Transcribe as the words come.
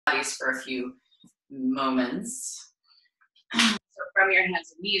bodies for a few moments. So from your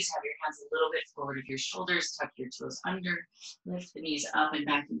hands and knees, have your hands a little bit forward of your shoulders, tuck your toes under, lift the knees up and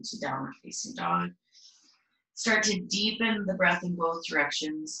back into downward facing dog. Start to deepen the breath in both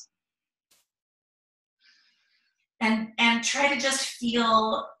directions. And try to just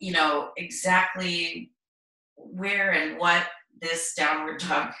feel, you know, exactly where and what this downward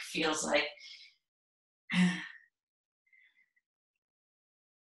dog feels like.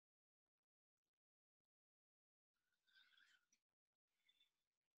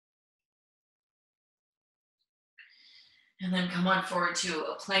 And then come on forward to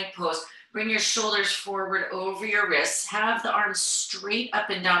a plank pose. Bring your shoulders forward over your wrists. Have the arms straight up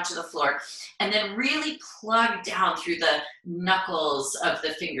and down to the floor. And then really plug down through the knuckles of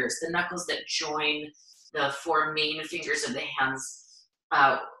the fingers, the knuckles that join the four main fingers of the hands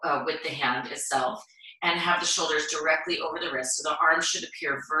with the hand itself. And have the shoulders directly over the wrist. So the arms should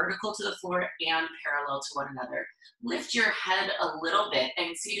appear vertical to the floor and parallel to one another. Lift your head a little bit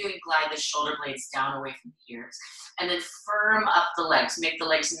and see if you can glide the shoulder blades down away from the ears. And then firm up the legs. Make the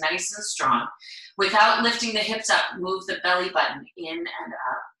legs nice and strong. Without lifting the hips up, move the belly button in and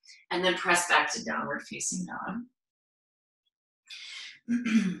up. And then press back to downward facing dog.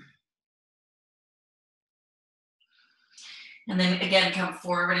 And then again, come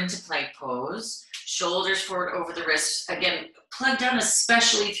forward into plank pose. Shoulders forward over the wrists. Again, plug down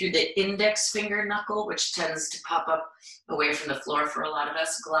especially through the index finger knuckle, which tends to pop up away from the floor for a lot of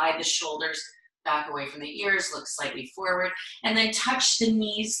us. Glide the shoulders back away from the ears, look slightly forward, and then touch the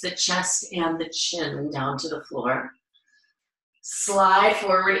knees, the chest, and the chin down to the floor. Slide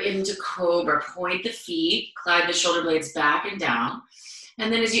forward into cobra. Point the feet, glide the shoulder blades back and down.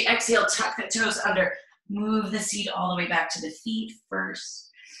 And then as you exhale, tuck the toes under. Move the seat all the way back to the feet first,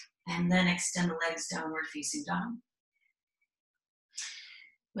 and then extend the legs downward facing dog.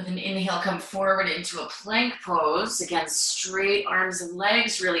 With an inhale, come forward into a plank pose. Again, straight arms and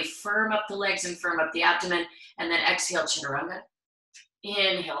legs. Really firm up the legs and firm up the abdomen. And then exhale, chaturanga.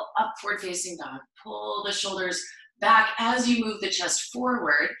 Inhale, upward facing dog. Pull the shoulders back as you move the chest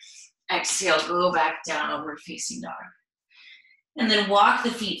forward. Exhale, go back downward facing dog. And then walk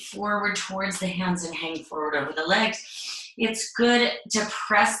the feet forward towards the hands and hang forward over the legs. It's good to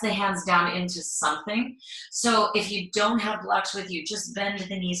press the hands down into something. So if you don't have blocks with you, just bend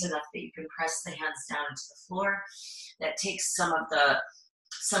the knees enough that you can press the hands down into the floor. That takes some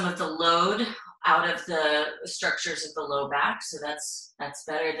of the load out of the structures of the low back. So that's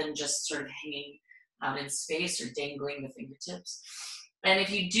better than just sort of hanging out in space or dangling the fingertips. And if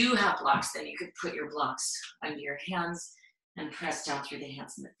you do have blocks, then you could put your blocks under your hands and press down through the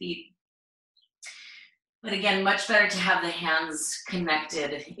hands and the feet. But again, much better to have the hands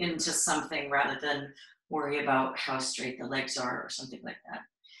connected into something rather than worry about how straight the legs are or something like that.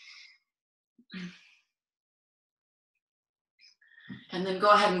 And then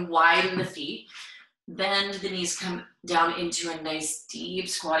go ahead and widen the feet. Bend the knees, come down into a nice deep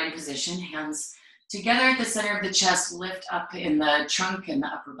squatting position. Hands together at the center of the chest, lift up in the trunk and the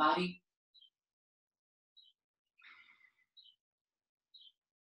upper body.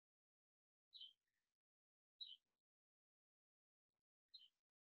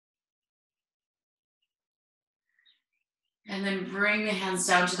 And then bring the hands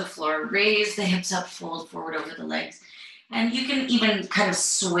down to the floor. Raise the hips up, fold forward over the legs. And you can even kind of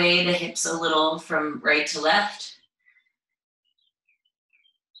sway the hips a little from right to left.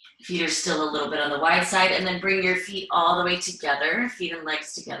 Feet are still a little bit on the wide side. And then bring your feet all the way together, feet and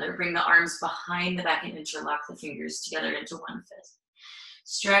legs together. Bring the arms behind the back and interlock the fingers together into one fist.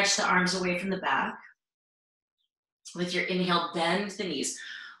 Stretch the arms away from the back. With your inhale, bend the knees.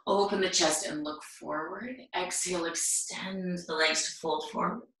 Open the chest and look forward. Exhale, extend the legs to fold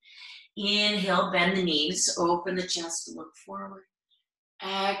forward. Inhale, bend the knees. Open the chest, look forward.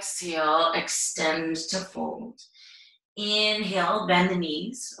 Exhale, extend to fold. Inhale, bend the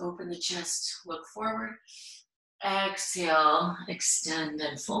knees. Open the chest, look forward. Exhale, extend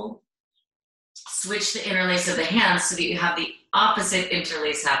and fold. Switch the interlace of the hands so that you have the opposite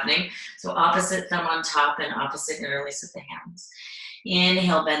interlace happening. So opposite thumb on top and opposite interlace of the hands.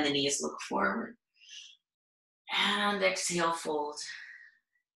 Inhale, bend the knees, look forward. And exhale, fold.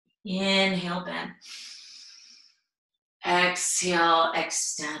 Inhale, bend. Exhale,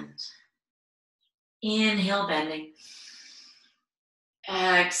 extend. Inhale, bending.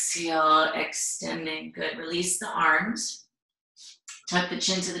 Exhale, extending. Good. Release the arms. Tuck the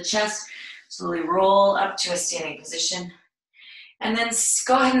chin to the chest. Slowly roll up to a standing position. And then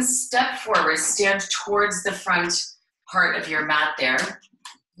go ahead and step forward. Stand towards the front part of your mat there.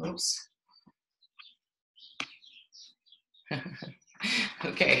 Oops.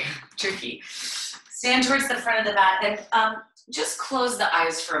 Okay, tricky. Stand towards the front of the mat and just close the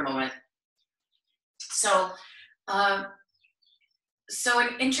eyes for a moment. So, uh, so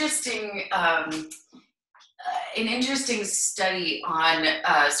an interesting study on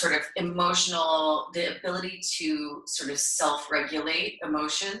sort of the ability to sort of self-regulate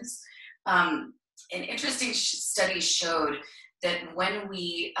emotions. An interesting study showed that when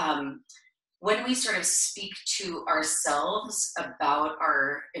we sort of speak to ourselves about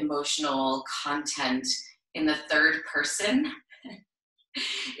our emotional content in the third person,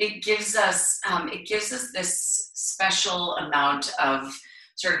 it gives us this special amount of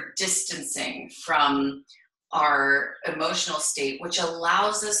sort of distancing from our emotional state, which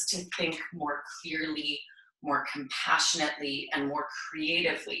allows us to think more clearly, more compassionately, and more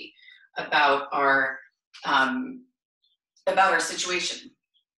creatively about our situation.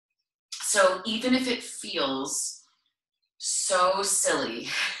 So even if it feels so silly,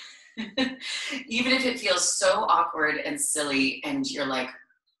 even if it feels so awkward and silly, and you're like,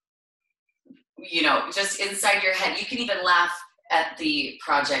 just inside your head, you can even laugh at the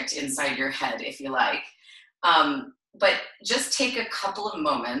project inside your head if you like. But just take a couple of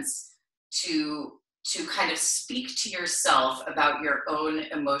moments to kind of speak to yourself about your own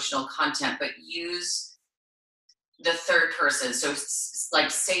emotional content, but use the third person. So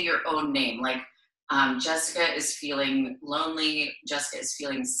like say your own name, like Jessica is feeling lonely. Jessica is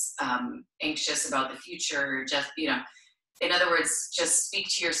feeling anxious about the future. In other words, just speak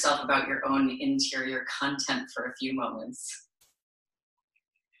to yourself about your own interior content for a few moments.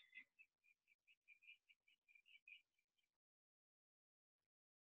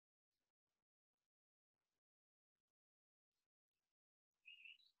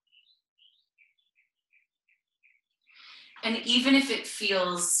 And even if it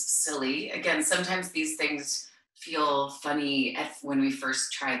feels silly, again, sometimes these things feel funny when we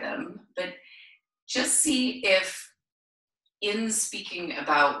first try them, but just see if in speaking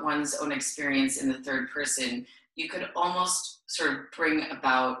about one's own experience in the third person, you could almost sort of bring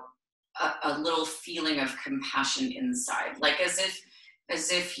about a little feeling of compassion inside, like as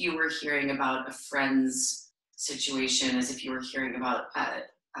if you were hearing about a friend's situation, as if you were hearing about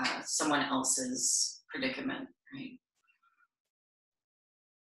someone else's predicament, right?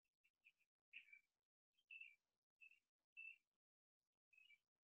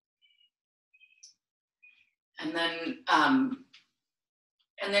 And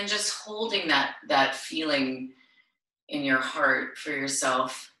then just holding that feeling in your heart for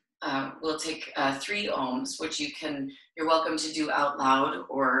yourself. We'll take 3 ohms, which you're welcome to do out loud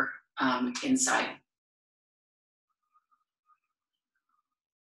or inside.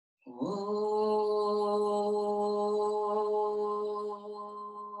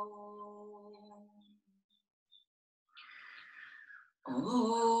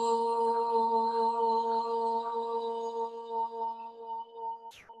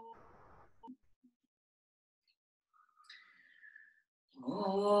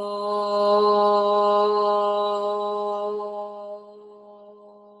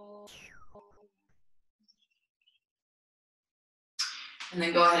 And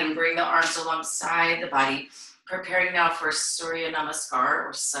then go ahead and bring the arms alongside the body, preparing now for Surya Namaskar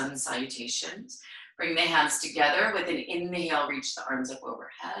or sun salutations. Bring the hands together. With an inhale, reach the arms up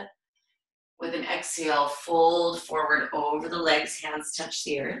overhead. With an exhale, fold forward over the legs, hands touch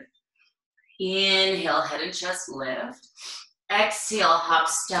the earth. Inhale, head and chest lift. Exhale, hop,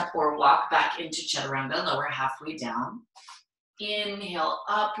 step, or walk back into chaturanga, lower halfway down. Inhale,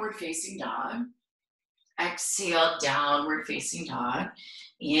 upward facing dog. Exhale, downward facing dog.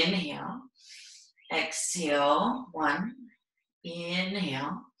 Inhale. Exhale, 1.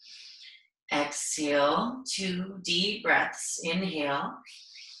 Inhale. Exhale, 2. Deep breaths. Inhale.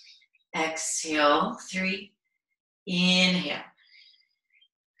 Exhale, 3. Inhale.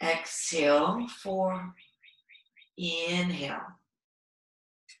 Exhale, 4. Inhale.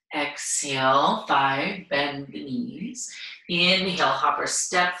 Exhale, 5. Bend the knees. Inhale, hop or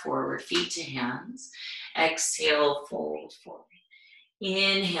step forward, feet to hands. Exhale, fold forward.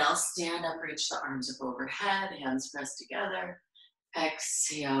 Inhale, stand up, reach the arms up overhead, hands pressed together.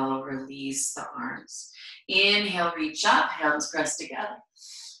 Exhale, release the arms. Inhale, reach up, hands pressed together.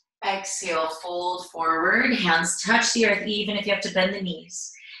 Exhale, fold forward, hands touch the earth, even if you have to bend the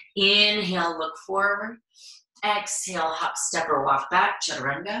knees. Inhale, look forward. Exhale, hop, step, or walk back,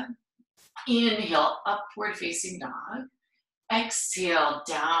 chaturanga. Inhale, upward facing dog. Exhale,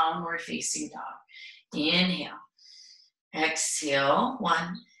 downward facing dog. Inhale. Exhale,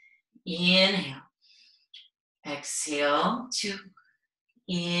 1. Inhale. Exhale, 2.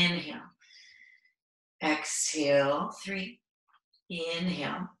 Inhale. Exhale, 3.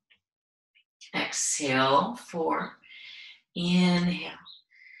 Inhale. Exhale, 4. Inhale.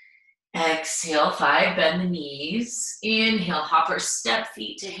 Exhale, 5. Bend the knees. Inhale, hop or step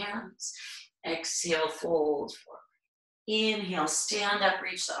feet to hands. Exhale, fold forward. Inhale, stand up,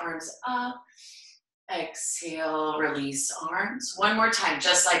 reach the arms up. Exhale, release arms. One more time,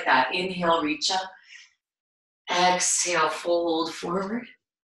 just like that. Inhale, reach up. Exhale, fold forward.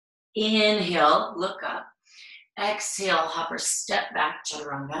 Inhale, look up. Exhale, hop or step back,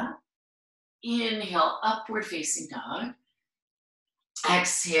 chaturanga. Inhale, upward facing dog.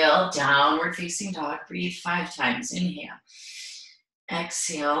 Exhale, downward facing dog. Breathe 5 times. Inhale.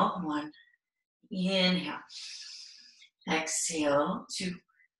 Exhale, 1. Inhale. Exhale, 2.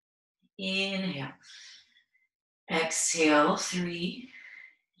 Inhale. Exhale, 3.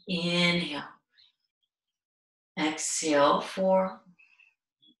 Inhale. Exhale, 4.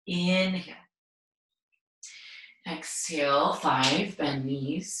 Inhale. Exhale, 5. Bend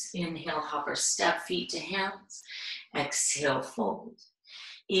knees. Inhale, hop or step feet to hands. Exhale, fold.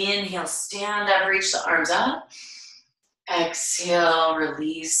 Inhale, stand up, reach the arms up. Exhale,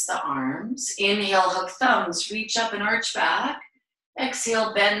 release the arms. Inhale, hook thumbs, reach up and arch back.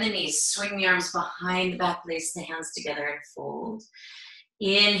 Exhale, bend the knees, swing the arms behind the back, place the hands together and fold.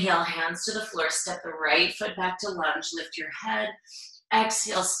 Inhale, hands to the floor, step the right foot back to lunge, lift your head.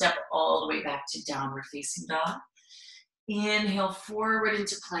 Exhale, step all the way back to downward facing dog. Inhale, forward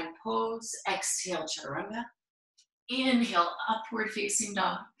into plank pose. Exhale, chaturanga. Inhale, upward facing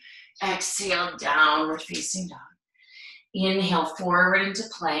dog. Exhale, downward facing dog. Inhale, forward into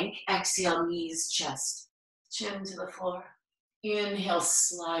plank. Exhale, knees, chest, chin to the floor. Inhale,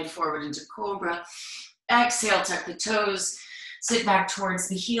 slide forward into cobra. Exhale, tuck the toes, sit back towards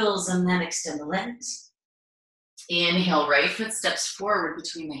the heels, and then extend the legs. Inhale, right foot steps forward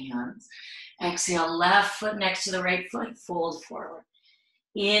between the hands. Exhale, left foot next to the right foot, fold forward.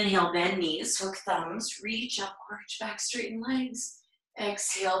 Inhale, bend knees, hook thumbs, reach up, arch back, straighten legs.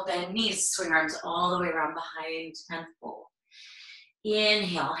 Exhale, bend knees, swing arms all the way around behind and fold.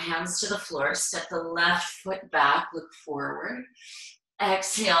 Inhale, hands to the floor, step the left foot back, look forward.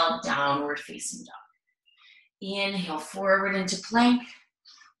 Exhale, downward facing dog. Inhale, forward into plank.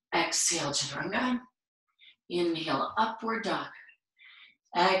 Exhale, chaturanga. Inhale, upward dog.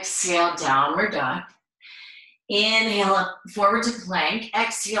 Exhale, downward dog. Inhale, up, forward to plank.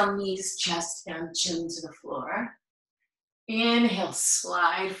 Exhale, knees, chest, and chin to the floor. Inhale,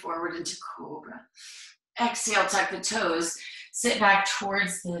 slide forward into cobra. Exhale, tuck the toes. Sit back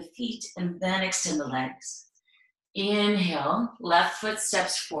towards the feet and then extend the legs. Inhale, left foot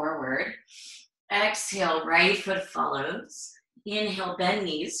steps forward. Exhale, right foot follows. Inhale, bend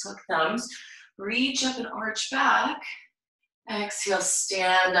knees, hook thumbs. Reach up and arch back. Exhale,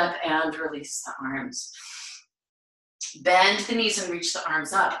 stand up and release the arms. Bend the knees and reach the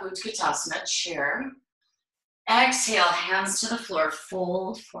arms up. Utkatasana, chair. Exhale, hands to the floor,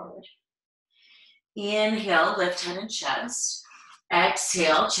 fold forward. Inhale, lift head and chest.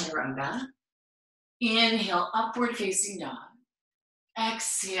 Exhale, chaturanga. Inhale, upward facing dog.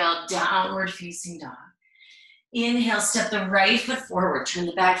 Exhale, downward facing dog. Inhale, step the right foot forward, turn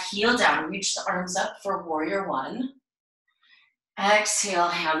the back heel down, reach the arms up for warrior 1. Exhale,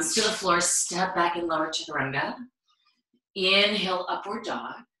 hands to the floor, step back in lower chaturanga. Inhale, upward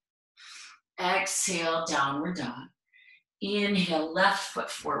dog. Exhale, downward dog. Inhale, left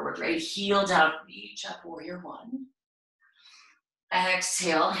foot forward, right heel down, reach up, warrior 1.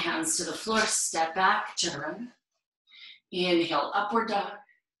 Exhale, hands to the floor, step back, chaturanga. Inhale, upward dog.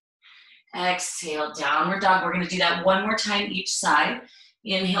 Exhale, downward dog. We're going to do that one more time each side.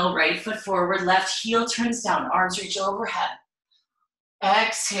 Inhale, right foot forward, left heel turns down, arms reach overhead.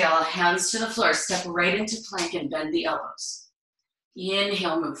 Exhale, hands to the floor, step right into plank and bend the elbows.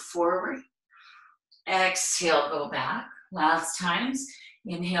 Inhale, move forward. Exhale, go back. Last times.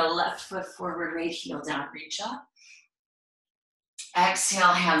 Inhale, left foot forward, right heel down, reach up. Exhale,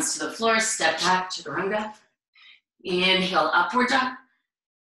 hands to the floor, step back, chaturanga. Inhale, upward dog.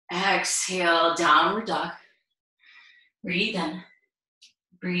 Exhale, downward dog. Breathe in.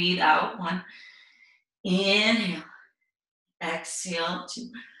 Breathe out. 1. Inhale. Exhale.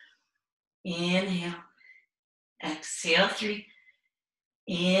 2. Inhale. Exhale. 3.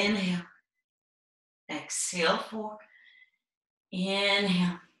 Inhale. Exhale. 4.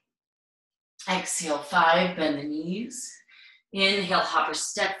 Inhale. Exhale. 5. Bend the knees. Inhale, hop or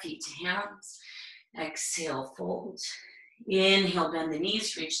step feet to hands. Exhale, fold. Inhale, bend the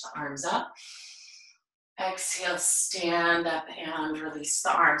knees, reach the arms up. Exhale, stand up and release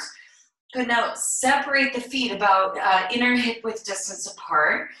the arms. Good, now separate the feet about inner hip width distance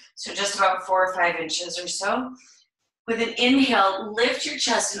apart. So just about 4 or 5 inches or so. With an inhale, lift your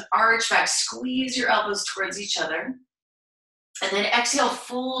chest and arch back. Squeeze your elbows towards each other. And then exhale,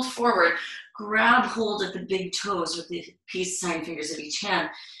 fold forward. Grab hold of the big toes with the peace sign fingers of each hand.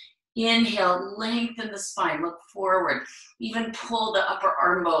 Inhale, lengthen the spine, look forward. Even pull the upper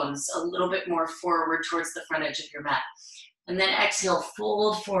arm bones a little bit more forward towards the front edge of your mat. And then exhale,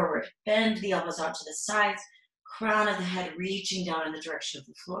 fold forward. Bend the elbows out to the sides. Crown of the head reaching down in the direction of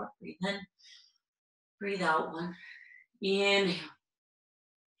the floor. Breathe in. Breathe out. 1. Inhale.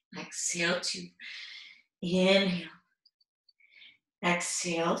 Exhale. 2. Inhale.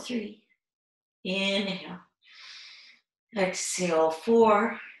 Exhale. 3. Inhale. Exhale.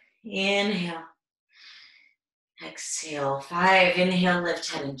 4. Inhale. Exhale. 5. Inhale, lift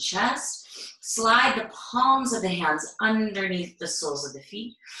head and chest. Slide the palms of the hands underneath the soles of the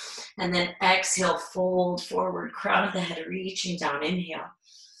feet. And then exhale, fold forward, crown of the head reaching down. Inhale.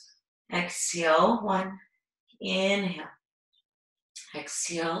 Exhale. 1. Inhale.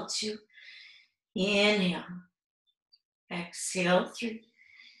 Exhale. 2. Inhale. Exhale. 3.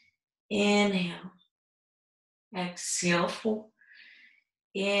 Inhale. Exhale. 4.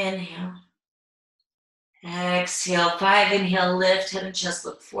 Inhale. Exhale. 5. Inhale, lift head and chest,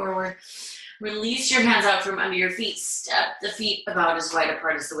 look forward. Release your hands out from under your feet. Step the feet about as wide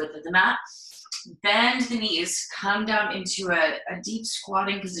apart as the width of the mat. Bend the knees. Come down into a deep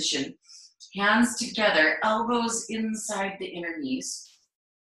squatting position. Hands together, elbows inside the inner knees.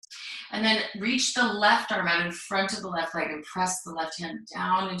 And then reach the left arm out in front of the left leg and press the left hand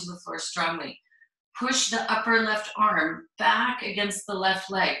down into the floor strongly. Push the upper left arm back against the left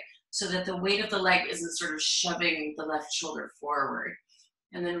leg so that the weight of the leg isn't sort of shoving the left shoulder forward.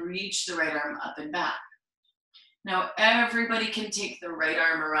 And then reach the right arm up and back. Now everybody can take the right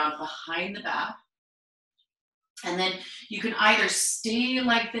arm around behind the back. And then you can either stay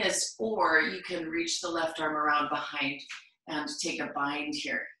like this or you can reach the left arm around behind and take a bind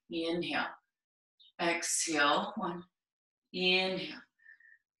here. Inhale. Exhale. 1. Inhale.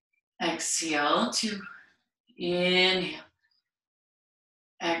 Exhale. 2. Inhale.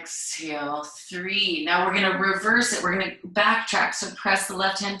 Exhale. 3. Now we're going to reverse it. We're going to backtrack. So press the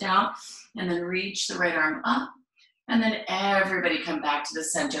left hand down and then reach the right arm up. And then everybody come back to the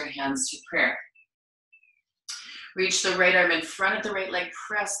center, hands to prayer. Reach the right arm in front of the right leg.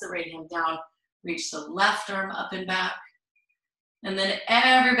 Press the right hand down. Reach the left arm up and back. And then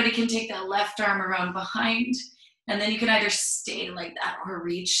everybody can take that left arm around behind. And then you can either stay like that or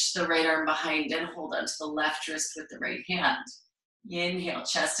reach the right arm behind and hold onto the left wrist with the right hand. Inhale,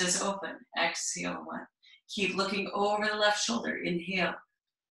 chest is open. Exhale. 1. Keep looking over the left shoulder. Inhale.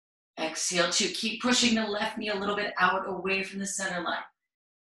 Exhale. 2. Keep pushing the left knee a little bit out away from the center line.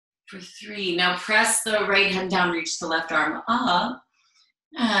 For 3. Now press the right hand down, reach the left arm up.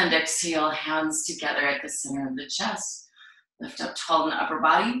 And exhale, hands together at the center of the chest. Lift up tall in the upper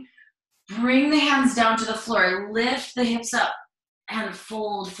body. Bring the hands down to the floor. Lift the hips up and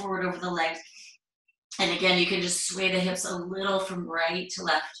fold forward over the legs. And again, you can just sway the hips a little from right to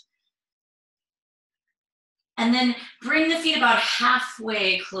left. And then bring the feet about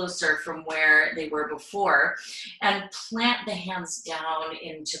halfway closer from where they were before and plant the hands down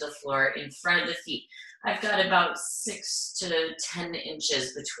into the floor in front of the feet. I've got about 6 to 10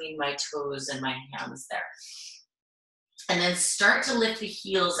 inches between my toes and my hands there. And then start to lift the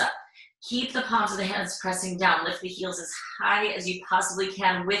heels up. Keep the palms of the hands pressing down. Lift the heels as high as you possibly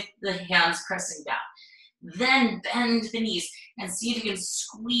can with the hands pressing down. Then bend the knees and see if you can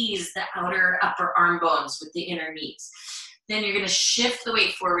squeeze the outer upper arm bones with the inner knees. Then you're going to shift the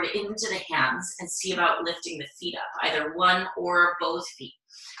weight forward into the hands and see about lifting the feet up, either one or both feet.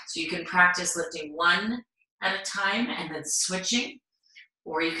 So you can practice lifting one at a time and then switching,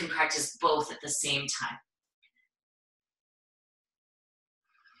 or you can practice both at the same time.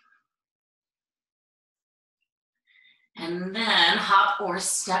 And then hop or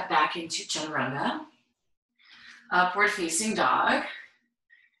step back into chaturanga. Upward facing dog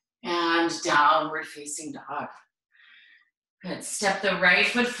and downward facing dog. Good. Step the right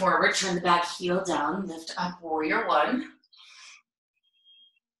foot forward, turn the back heel down, lift up, warrior 1.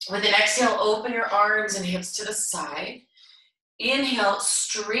 With an exhale, open your arms and hips to the side. Inhale,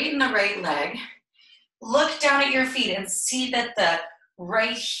 straighten the right leg. Look down at your feet and see that the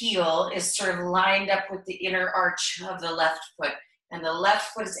right heel is sort of lined up with the inner arch of the left foot, and the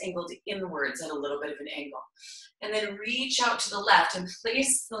left foot is angled inwards at a little bit of an angle. And then reach out to the left and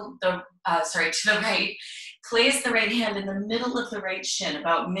place to the right. Place the right hand in the middle of the right shin,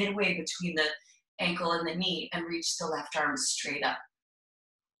 about midway between the ankle and the knee, and reach the left arm straight up.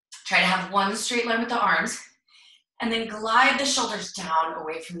 Try to have one straight line with the arms, and then glide the shoulders down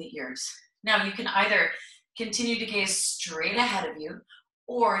away from the ears. Now you can either Continue to gaze straight ahead of you,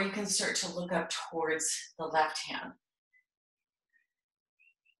 or you can start to look up towards the left hand.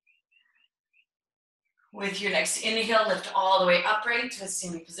 With your next inhale, lift all the way upright to a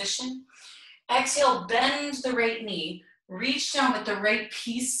standing position. Exhale, bend the right knee, reach down with the right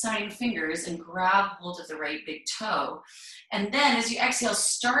peace sign fingers and grab hold of the right big toe. And then as you exhale,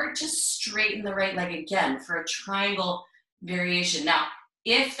 start to straighten the right leg again for a triangle variation. Now,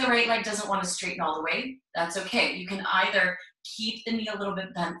 if the right leg doesn't want to straighten all the way, that's okay. You can either keep the knee a little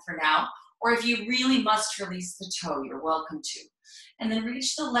bit bent for now, or if you really must release the toe, you're welcome to. And then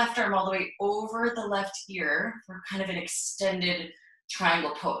reach the left arm all the way over the left ear for kind of an extended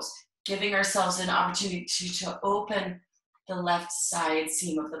triangle pose, giving ourselves an opportunity to open the left side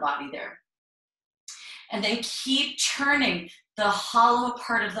seam of the body there. And then keep turning the hollow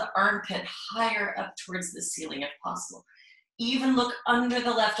part of the armpit higher up towards the ceiling if possible. Even look under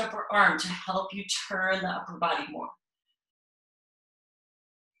the left upper arm to help you turn the upper body more.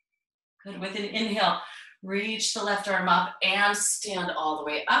 Good. With an inhale, reach the left arm up and stand all the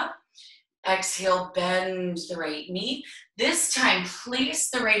way up. Exhale, bend the right knee. This time, place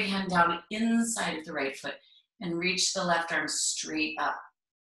the right hand down inside of the right foot and reach the left arm straight up.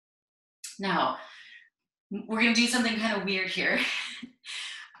 Now, we're going to do something kind of weird here.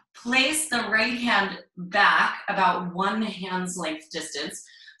 Place the right hand back about 1 hand's length distance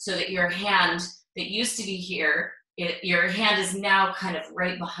so that your hand that used to be here, your hand is now kind of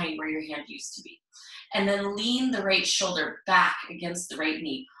right behind where your hand used to be. And then lean the right shoulder back against the right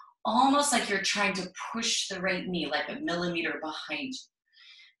knee, almost like you're trying to push the right knee like a millimeter behind you.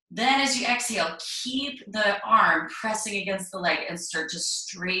 Then as you exhale, keep the arm pressing against the leg and start to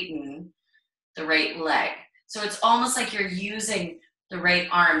straighten the right leg. So it's almost like you're using the right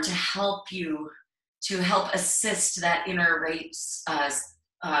arm to help assist that inner right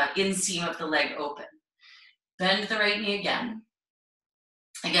inseam of the leg open. Bend the right knee again.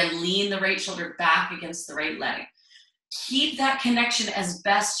 Again, lean the right shoulder back against the right leg. Keep that connection as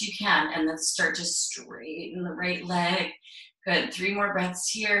best you can and then start to straighten the right leg. Good, 3 more breaths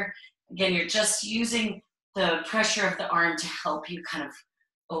here. Again, you're just using the pressure of the arm to help you kind of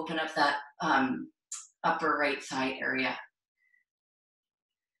open up that upper right thigh area.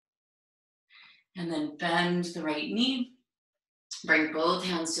 And then bend the right knee. Bring both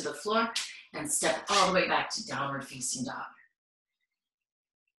hands to the floor and step all the way back to downward facing dog.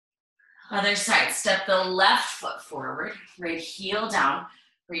 Other side, step the left foot forward, right heel down,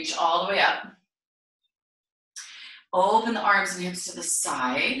 reach all the way up. Open the arms and hips to the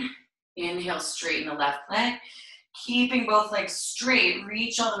side. Inhale, straighten the left leg. Keeping both legs straight,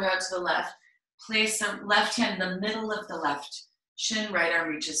 reach all the way out to the left. Place the left hand in the middle of the left shin, right arm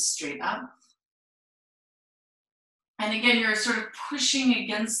reaches straight up. And again, you're sort of pushing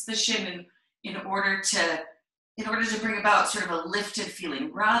against the shin in order to bring about sort of a lifted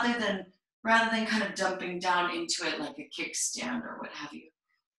feeling rather than kind of dumping down into it like a kickstand or what have you.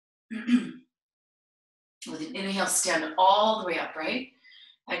 With an inhale, stand all the way upright.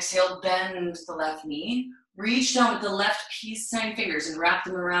 Exhale, bend the left knee. Reach down with the left peace sign fingers and wrap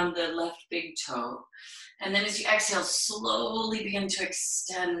them around the left big toe. And then as you exhale, slowly begin to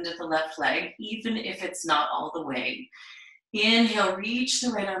extend the left leg, even if it's not all the way. Inhale, reach the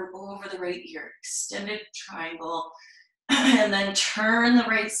right arm over the right ear, extended triangle. And then turn the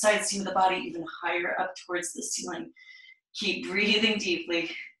right side seam of the body even higher up towards the ceiling. Keep breathing deeply.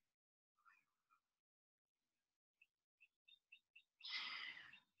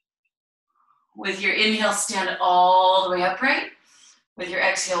 With your inhale, stand all the way upright. With your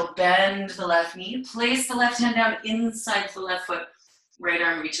exhale, bend the left knee. Place the left hand down inside the left foot. Right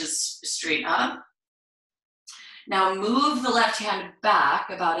arm reaches straight up. Now move the left hand back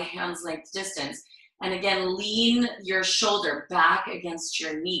about a hand's length distance. And again, lean your shoulder back against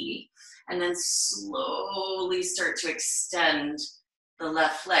your knee. And then slowly start to extend the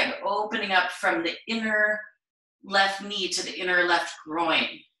left leg, opening up from the inner left knee to the inner left groin.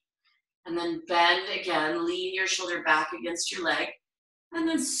 And then bend again, lean your shoulder back against your leg. And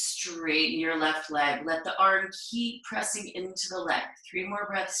then straighten your left leg. Let the arm keep pressing into the leg. 3 more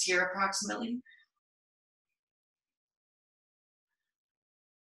breaths here approximately.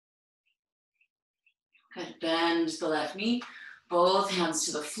 Good. Bend the left knee, both hands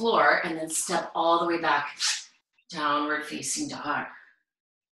to the floor, and then step all the way back, downward facing dog.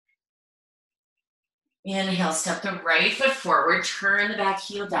 Inhale, step the right foot forward, turn the back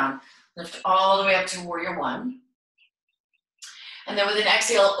heel down, lift all the way up to warrior 1. And then with an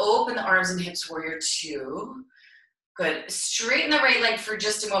exhale, open the arms and hips, warrior 2. Good. Straighten the right leg for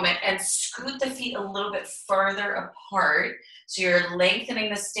just a moment and scoot the feet a little bit farther apart. So you're lengthening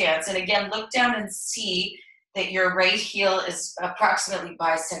the stance. And again, look down and see that your right heel is approximately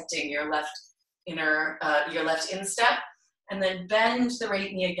bisecting your left instep, and then bend the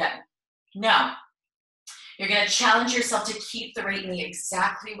right knee again. Now, you're going to challenge yourself to keep the right knee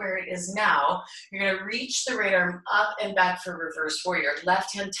exactly where it is now. You're going to reach the right arm up and back for reverse warrior.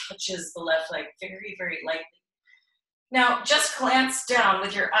 Left hand touches the left leg very, very lightly. Now, just glance down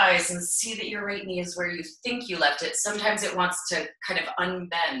with your eyes and see that your right knee is where you think you left it. Sometimes it wants to kind of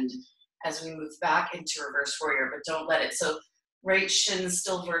unbend as we move back into reverse warrior, but don't let it. So right shin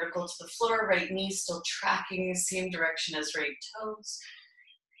still vertical to the floor, right knee still tracking the same direction as right toes.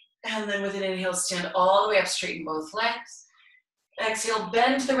 And then with an inhale, stand all the way up, straighten both legs. Exhale,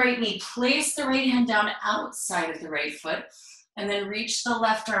 bend the right knee, place the right hand down outside of the right foot, and then reach the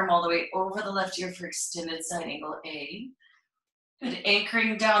left arm all the way over the left ear for extended side angle A. Good,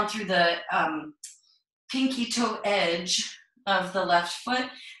 anchoring down through the pinky toe edge of the left foot.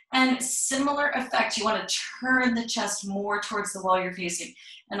 And similar effect, you want to turn the chest more towards the wall you're facing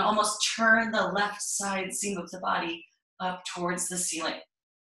and almost turn the left side seam of the body up towards the ceiling.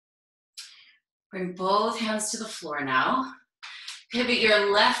 Bring both hands to the floor now. Pivot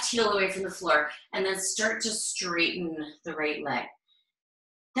your left heel away from the floor and then start to straighten the right leg.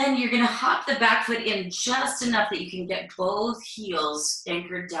 Then you're going to hop the back foot in just enough that you can get both heels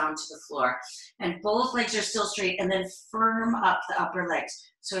anchored down to the floor. And both legs are still straight, and then firm up the upper legs.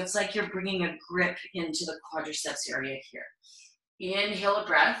 So it's like you're bringing a grip into the quadriceps area here. Inhale a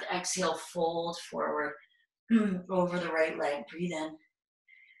breath, exhale, fold forward over the right leg. Breathe in.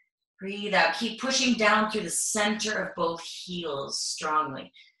 Breathe out. Keep pushing down through the center of both heels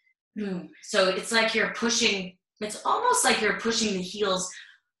strongly. So it's like you're pushing, it's almost like you're pushing the heels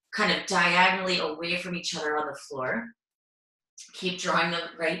kind of diagonally away from each other on the floor. Keep drawing the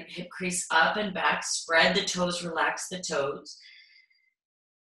right hip crease up and back. Spread the toes, relax the toes.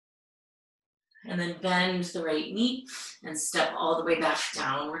 And then bend the right knee and step all the way back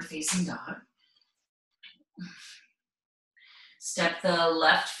downward facing dog. Step the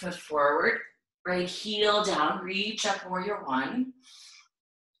left foot forward, right heel down, reach up warrior one.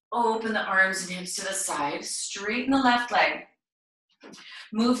 Open the arms and hips to the side, straighten the left leg.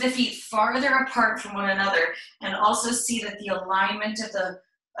 Move the feet farther apart from one another, and also see that the alignment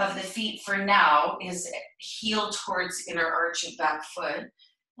of the feet for now is heel towards inner arch of back foot,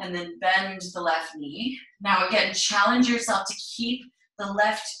 and then bend the left knee. Now again, challenge yourself to keep the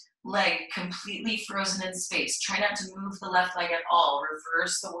left leg completely frozen in space. Try not to move the left leg at all.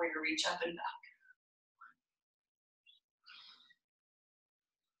 Reverse the warrior, reach up and back.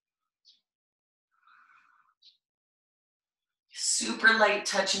 Super light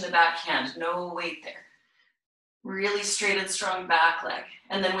touch in the back hand, no weight there. Really straight and strong back leg.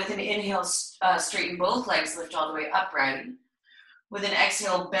 And then with an inhale, straighten both legs, lift all the way upright. With an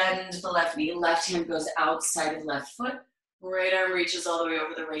exhale, bend the left knee. Left hand goes outside of left foot. Right arm reaches all the way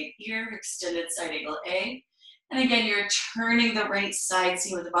over the right ear, extended side angle A. And again, you're turning the right side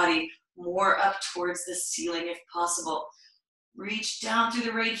seam of the body more up towards the ceiling if possible. Reach down through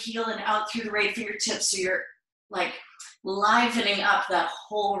the right heel and out through the right fingertips so you're like livening up that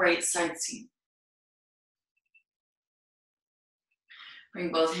whole right side seam.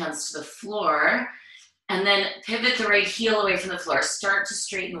 Bring both hands to the floor and then pivot the right heel away from the floor. Start to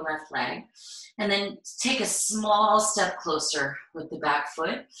straighten the left leg. And then take a small step closer with the back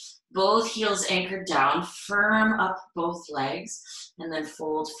foot. Both heels anchored down, firm up both legs, and then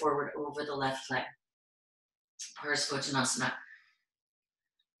fold forward over the left leg. Parsvottanasana.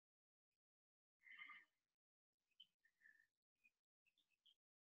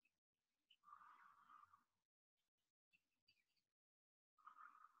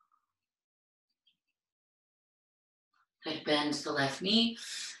 Good, bend the left knee,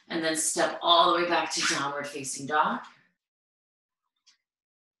 and then step all the way back to downward facing dog.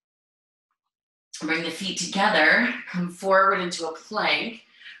 Bring the feet together, come forward into a plank,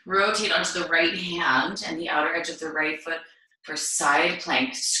 rotate onto the right hand and the outer edge of the right foot for side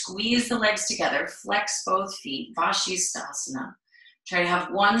plank. Squeeze the legs together, flex both feet, Vashisthasana. Try to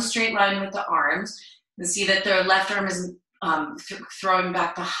have one straight line with the arms and see that the left arm isn't throwing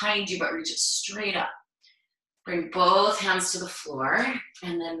back behind you, but reach it straight up. Bring both hands to the floor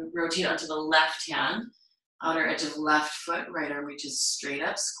and then rotate onto the left hand. Outer edge of left foot, right arm reaches straight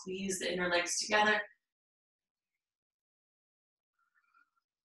up. Squeeze the inner legs together.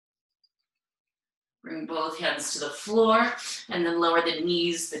 Bring both hands to the floor and then lower the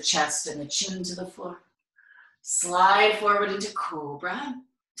knees, the chest, and the chin to the floor. Slide forward into cobra.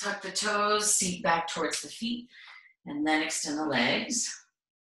 Tuck the toes, seat back towards the feet, and then extend the legs.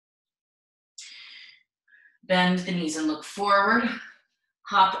 Bend the knees and look forward.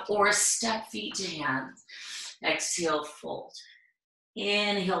 Hop or step feet to hands. Exhale, fold.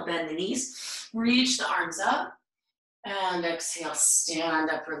 Inhale, bend the knees. Reach the arms up. And exhale, stand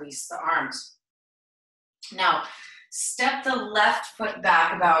up, release the arms. Now, step the left foot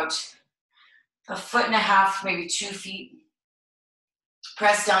back about 1.5 feet, maybe 2 feet.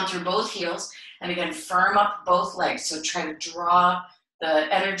 Press down through both heels. And again, firm up both legs. So try to draw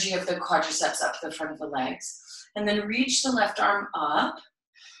the energy of the quadriceps up the front of the legs. And then reach the left arm up.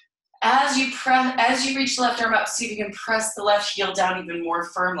 As you reach the left arm up, see if you can press the left heel down even more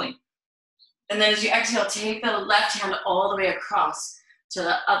firmly. And then as you exhale, take the left hand all the way across to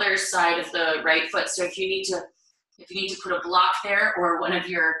the other side of the right foot. So if you need to put a block there or one of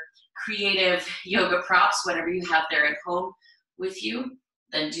your creative yoga props, whatever you have there at home with you,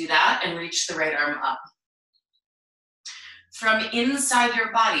 then do that and reach the right arm up. From inside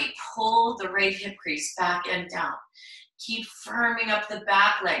your body, pull the right hip crease back and down. Keep firming up the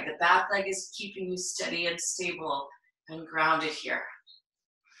back leg. The back leg is keeping you steady and stable and grounded here.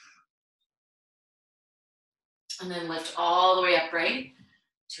 And then lift all the way upright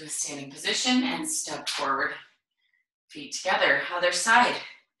to a standing position and step forward. Feet together, other side.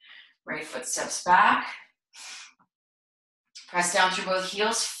 Right foot steps back. Press down through both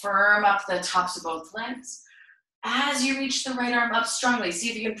heels, firm up the tops of both legs. As you reach the right arm up strongly, see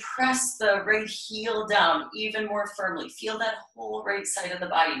if you can press the right heel down even more firmly. Feel that whole right side of the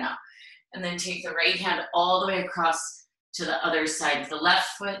body now. And then take the right hand all the way across to the other side of the left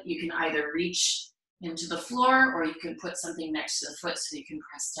foot. You can either reach into the floor or you can put something next to the foot so you can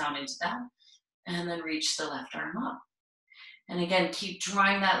press down into that. And then reach the left arm up. And again, keep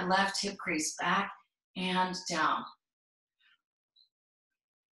drawing that left hip crease back and down.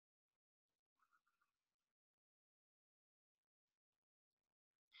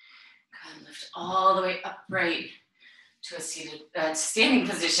 Good, lift all the way upright to a standing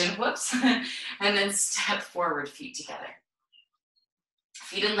position, whoops. And then step forward, feet together.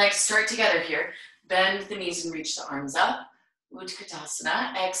 Feet and legs start together here. Bend the knees and reach the arms up.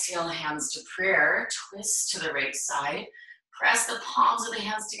 Utkatasana. Exhale, hands to prayer. Twist to the right side. Press the palms of the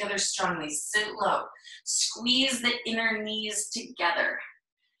hands together strongly. Sit low. Squeeze the inner knees together.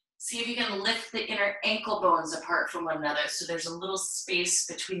 See if you can lift the inner ankle bones apart from one another so there's a little space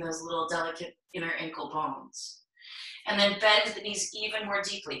between those little delicate inner ankle bones. And then bend the knees even more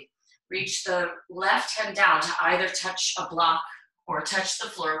deeply. Reach the left hand down to either touch a block or touch the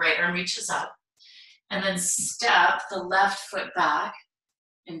floor. Right arm reaches up. And then step the left foot back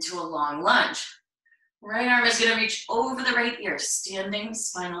into a long lunge. Right arm is going to reach over the right ear, standing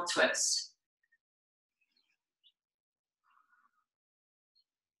spinal twist.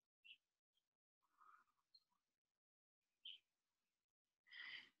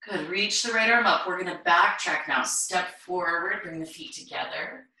 Good, reach the right arm up. We're going to backtrack now. Step forward, bring the feet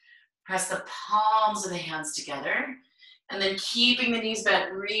together. Press the palms of the hands together. And then keeping the knees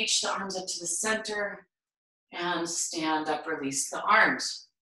bent, reach the arms up to the center and stand up, release the arms.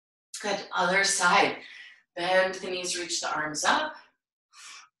 Good, other side. Bend the knees, reach the arms up.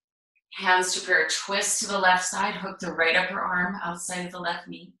 Hands to prayer, twist to the left side, hook the right upper arm outside of the left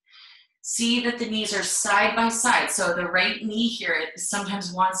knee. See that the knees are side by side. So the right knee here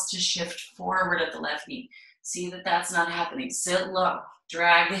sometimes wants to shift forward at the left knee. See that that's not happening. Sit low,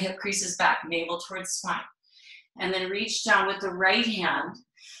 drag the hip creases back, navel towards spine. And then reach down with the right hand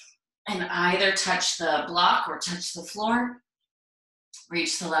and either touch the block or touch the floor.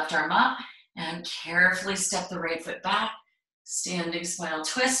 Reach the left arm up and carefully step the right foot back. Standing spinal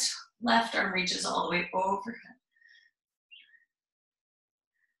twist. Left arm reaches all the way overhead.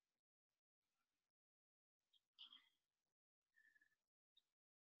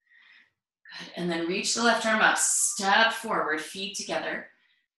 Good. And then reach the left arm up. Step forward, feet together.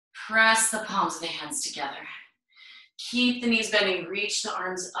 Press the palms of the hands together. Keep the knees bending. Reach the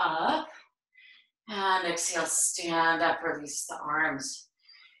arms up. And exhale, stand up, release the arms.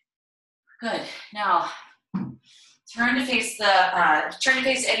 Good. Now, turn to face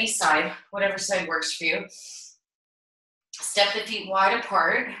any side, whatever side works for you. Step the feet wide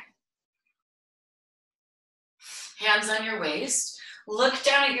apart. Hands on your waist. Look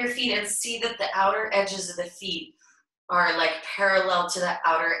down at your feet and see that the outer edges of the feet are like parallel to the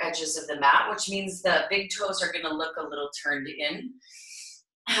outer edges of the mat, which means the big toes are going to look a little turned in.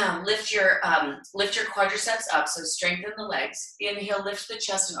 Lift your quadriceps up, so strengthen the legs. Inhale, lift the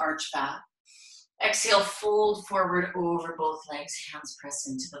chest and arch back. Exhale, fold forward over both legs, hands press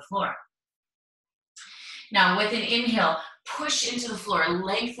into the floor. Now with an inhale, push into the floor,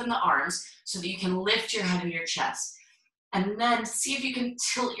 lengthen the arms so that you can lift your head and your chest. And then see if you can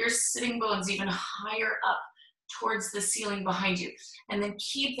tilt your sitting bones even higher up towards the ceiling behind you. And then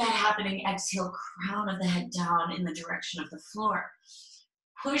keep that happening. Exhale, crown of the head down in the direction of the floor.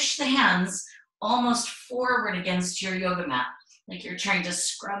 Push the hands almost forward against your yoga mat, like you're trying to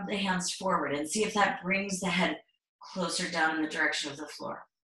scrub the hands forward, and see if that brings the head closer down in the direction of the floor.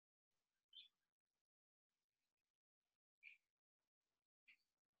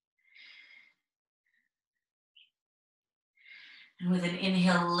 And with an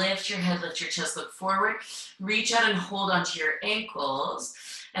inhale, lift your head, lift your chest, look forward. Reach out and hold onto your ankles.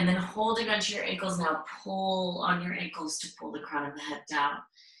 And then holding onto your ankles, now pull on your ankles to pull the crown of the head down.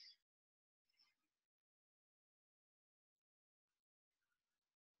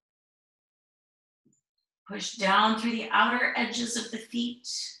 Push down through the outer edges of the feet.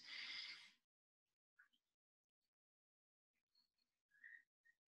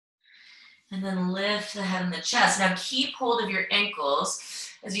 And then lift the head and the chest. Now keep hold of your ankles.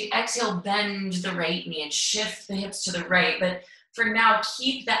 As you exhale, bend the right knee and shift the hips to the right. But for now,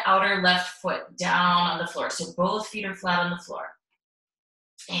 keep the outer left foot down on the floor. So both feet are flat on the floor.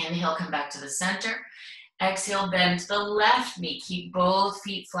 Inhale, come back to the center. Exhale, bend the left knee. Keep both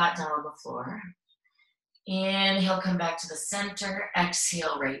feet flat down on the floor. Inhale, come back to the center.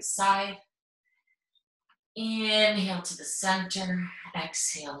 Exhale, right side. Inhale to the center.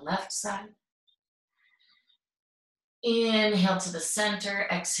 Exhale, left side. Inhale to the center.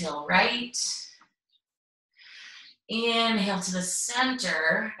 Exhale, right. Inhale to the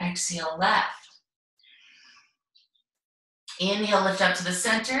center. Exhale, left. Inhale, lift up to the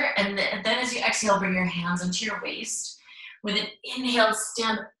center. And then as you exhale, bring your hands onto your waist. With an inhale,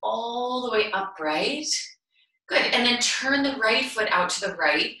 stand all the way upright. Good. And then turn the right foot out to the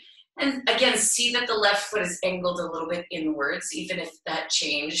right. And again, see that the left foot is angled a little bit inwards, even if that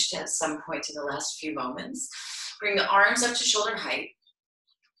changed at some point in the last few moments. Bring the arms up to shoulder height.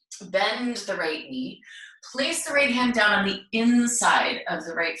 Bend the right knee. Place the right hand down on the inside of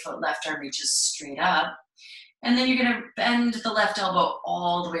the right foot. Left arm reaches straight up. And then you're going to bend the left elbow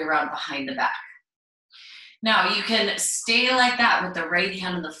all the way around behind the back. Now, you can stay like that with the right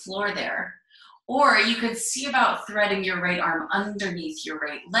hand on the floor there. Or you could see about threading your right arm underneath your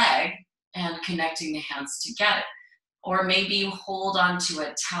right leg and connecting the hands together. Or maybe you hold onto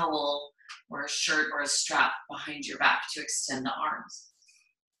a towel or a shirt or a strap behind your back to extend the arms.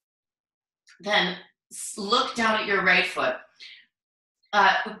 Then look down at your right foot.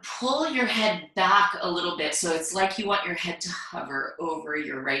 Pull your head back a little bit so it's like you want your head to hover over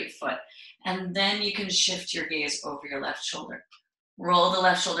your right foot. And then you can shift your gaze over your left shoulder. Roll the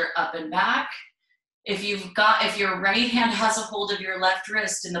left shoulder up and back. If your right hand has a hold of your left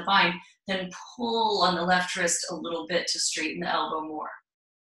wrist in the bind, then pull on the left wrist a little bit to straighten the elbow more.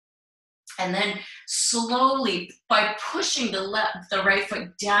 And then slowly, by pushing the right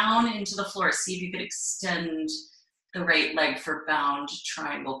foot down into the floor, see if you could extend the right leg for bound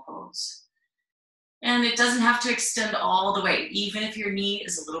triangle pose. And it doesn't have to extend all the way, even if your knee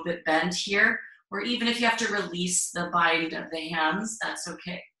is a little bit bent here, or even if you have to release the bind of the hands, that's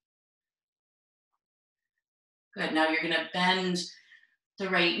okay. Good, now you're gonna bend the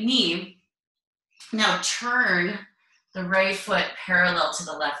right knee. Now turn the right foot parallel to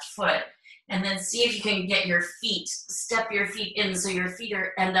the left foot, and then see if you can get your feet, step your feet in so your feet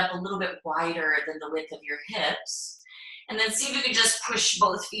end up a little bit wider than the width of your hips. And then see if you can just push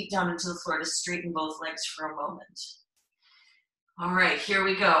both feet down into the floor to straighten both legs for a moment. All right, here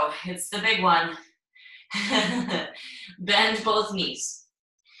we go. It's the big one. Bend both knees.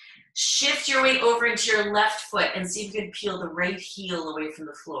 Shift your weight over into your left foot and see if you can peel the right heel away from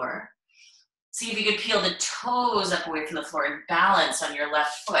the floor. See if you can peel the toes up away from the floor and balance on your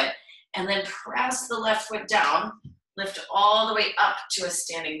left foot. And then press the left foot down. Lift all the way up to a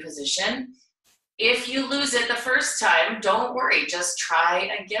standing position. If you lose it the first time, don't worry, just try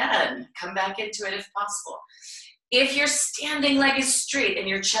again. Come back into it if possible. If your standing leg is straight and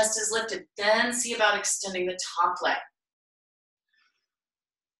your chest is lifted, then see about extending the top leg.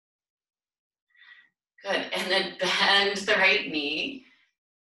 Good, and then bend the right knee.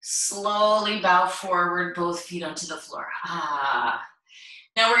 Slowly bow forward, both feet onto the floor.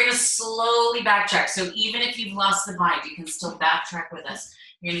 Now we're gonna slowly backtrack. So even if you've lost the bind, you can still backtrack with us.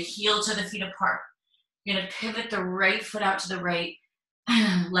 You're gonna heel to the feet apart. You're gonna pivot the right foot out to the right,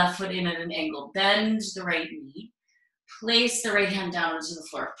 left foot in at an angle. Bend the right knee. Place the right hand down onto the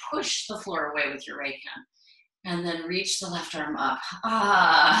floor. Push the floor away with your right hand. And then reach the left arm up.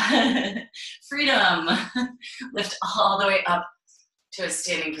 Freedom. Lift all the way up to a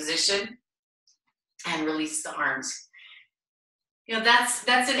standing position and release the arms. You know, that's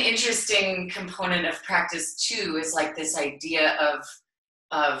an interesting component of practice too, is like this idea of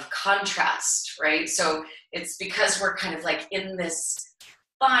of contrast, right? So it's because we're kind of like in this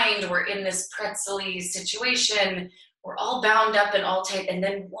bind, we're in this pretzel-y situation, we're all bound up and all tight, and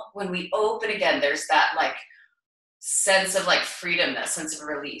then when we open again, there's that like sense of like freedom, that sense of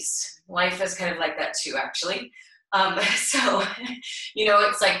release. Life is kind of like that too, actually. So,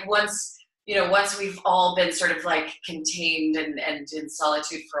 it's like once we've all been sort of like contained and in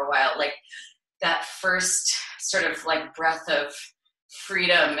solitude for a while, like that first sort of like breath of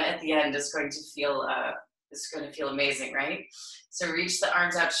freedom at the end is going to feel amazing, right? So reach the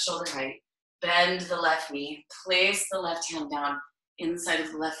arms out to shoulder height, bend the left knee, place the left hand down inside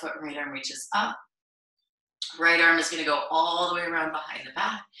of the left foot, right arm reaches up. Right arm is going to go all the way around behind the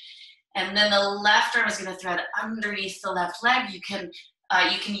back. And then the left arm is going to thread underneath the left leg. You can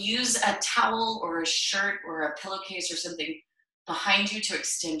use a towel or a shirt or a pillowcase or something behind you to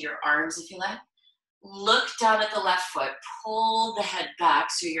extend your arms if you like. Look down at the left foot, pull the head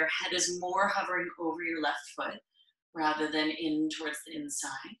back so your head is more hovering over your left foot rather than in towards the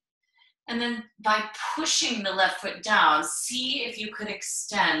inside. And then by pushing the left foot down, see if you could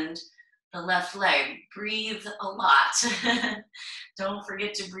extend the left leg. Breathe a lot. Don't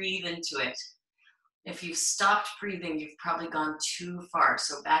forget to breathe into it. If you've stopped breathing, you've probably gone too far,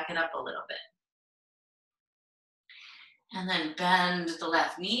 so back it up a little bit. And then bend the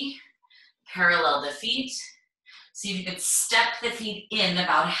left knee, parallel the feet. See if you could step the feet in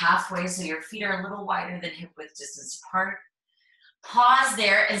about halfway so your feet are a little wider than hip width distance apart. Pause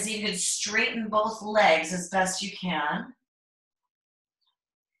there and see if you could straighten both legs as best you can.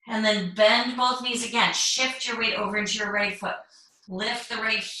 And then bend both knees again. Shift your weight over into your right foot. Lift the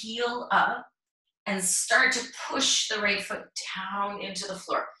right heel up and start to push the right foot down into the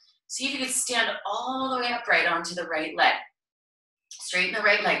floor. See if you can stand all the way upright onto the right leg. Straighten the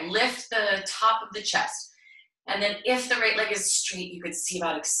right leg. Lift the top of the chest. And then if the right leg is straight, you could see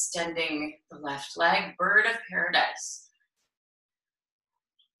about extending the left leg. Bird of paradise.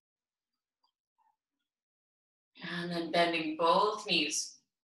 And then bending both knees.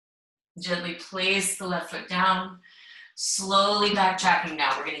 Gently place the left foot down. Slowly backtracking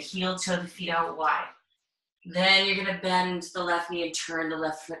now. We're going to heel toe the feet out wide. Then you're going to bend the left knee and turn the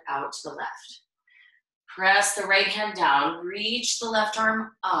left foot out to the left. Press the right hand down. Reach the left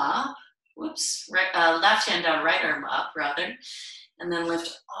arm up. Whoops. Left hand down, right arm up, rather. And then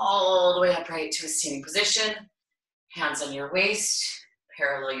lift all the way upright to a standing position. Hands on your waist.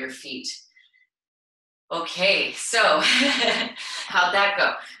 Parallel your feet. Okay, so how'd that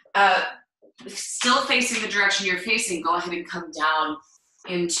go? Still facing the direction you're facing, go ahead and come down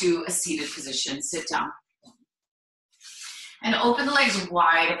into a seated position. Sit down. And open the legs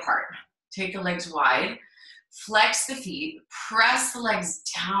wide apart. Take the legs wide. Flex the feet. Press the legs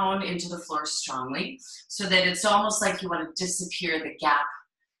down into the floor strongly so that it's almost like you want to disappear the gap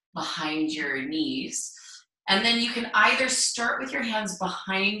behind your knees. And then you can either start with your hands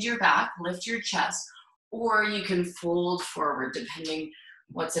behind your back, lift your chest, or you can fold forward depending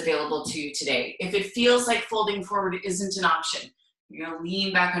what's available to you today. If it feels like folding forward isn't an option, you're going to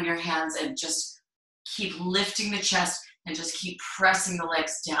lean back on your hands and just keep lifting the chest and just keep pressing the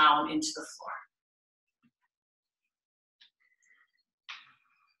legs down into the floor.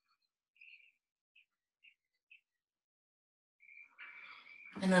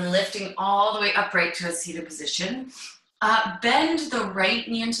 And then lifting all the way upright to a seated position. Bend the right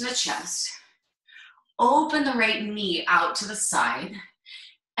knee into the chest. Open the right knee out to the side.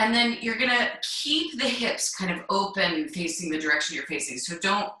 And then you're gonna keep the hips kind of open facing the direction you're facing. So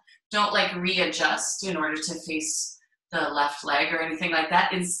don't like readjust in order to face the left leg or anything like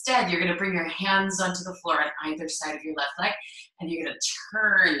that. Instead, you're gonna bring your hands onto the floor on either side of your left leg, and you're gonna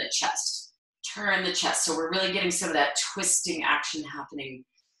turn the chest. Turn the chest. So we're really getting some of that twisting action happening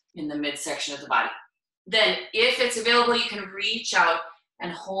in the midsection of the body. Then if it's available, you can reach out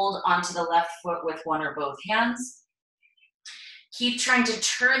and hold onto the left foot with one or both hands. Keep trying to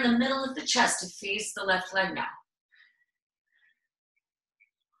turn the middle of the chest to face the left leg now.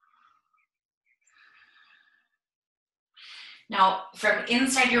 Now, from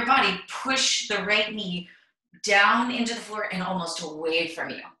inside your body, push the right knee down into the floor and almost away from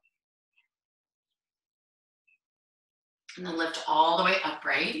you. And then lift all the way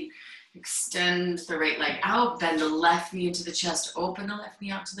upright. Extend the right leg out, bend the left knee into the chest, open the left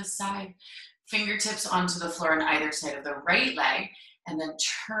knee out to the side, fingertips onto the floor on either side of the right leg, and then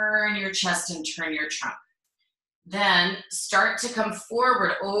turn your chest and turn your trunk. Then start to come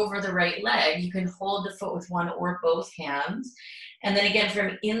forward over the right leg. You can hold the foot with one or both hands. And then again,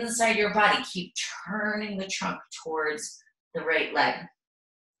 from inside your body, keep turning the trunk towards the right leg.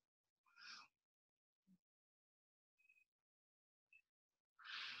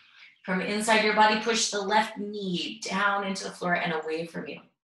 From inside your body, push the left knee down into the floor and away from you.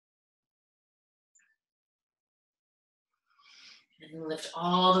 And lift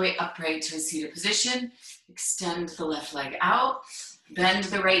all the way upright to a seated position. Extend the left leg out. Bend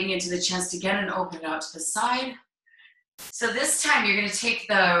the right knee into the chest again and open it out to the side. So this time you're going to take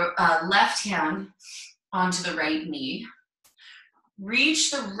the left hand onto the right knee.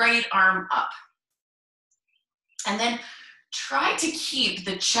 Reach the right arm up. And then try to keep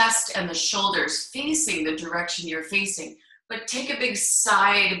the chest and the shoulders facing the direction you're facing, but take a big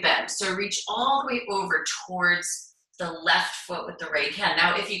side bend. So reach all the way over towards the left foot with the right hand.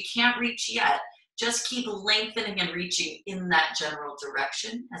 Now, if you can't reach yet, just keep lengthening and reaching in that general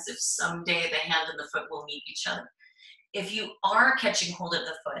direction, as if someday the hand and the foot will meet each other. If you are catching hold of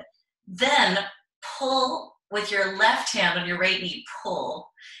the foot, then pull with your left hand on your right knee, pull,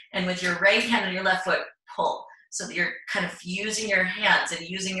 and with your right hand on your left foot, pull. So that you're kind of using your hands and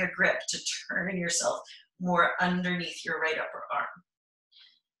using your grip to turn yourself more underneath your right upper arm.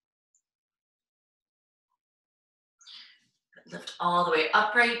 Lift all the way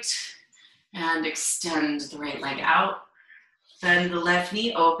upright and extend the right leg out. Bend the left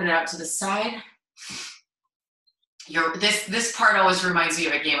knee, open it out to the side. This part always reminds me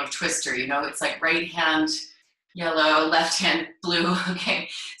of a game of Twister, you know, it's like right hand yellow, left hand blue, okay?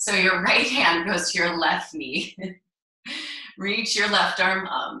 So your right hand goes to your left knee. Reach your left arm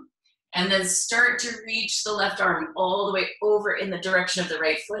up, and then start to reach the left arm all the way over in the direction of the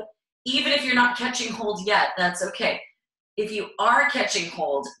right foot. Even if you're not catching hold yet, that's okay. If you are catching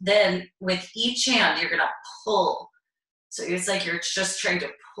hold, then with each hand, you're gonna pull. So it's like you're just trying to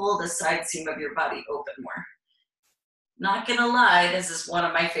pull the side seam of your body open more. Not gonna lie, this is one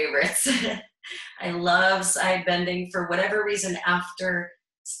of my favorites. I love side bending for whatever reason. After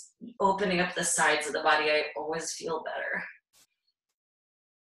opening up the sides of the body, I always feel better.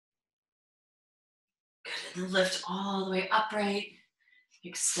 Good, and lift all the way upright.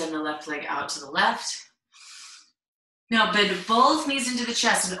 Extend the left leg out to the left. Now bend both knees into the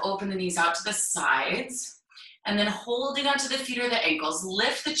chest and open the knees out to the sides. And then holding onto the feet or the ankles,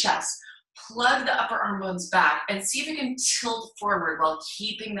 lift the chest, plug the upper arm bones back, and see if you can tilt forward while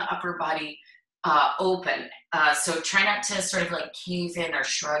keeping the upper body open. So try not to sort of like cave in or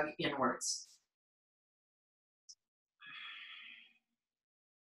shrug inwards.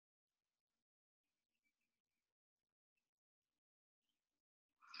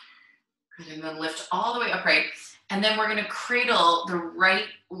 Good, and then lift all the way upright. And then we're gonna cradle the right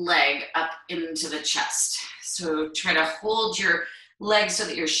leg up into the chest. So try to hold your leg so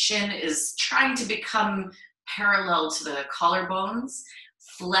that your shin is trying to become parallel to the collarbones.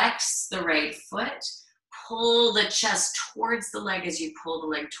 Flex the right foot. Pull the chest towards the leg as you pull the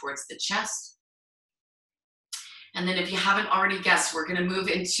leg towards the chest. And then if you haven't already guessed, we're gonna move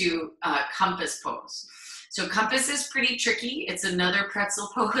into compass pose. So compass is pretty tricky. It's another pretzel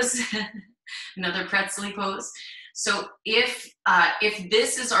pose, another pretzely pose. So if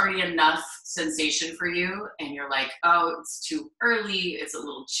this is already enough sensation for you and you're like, oh, it's too early, it's a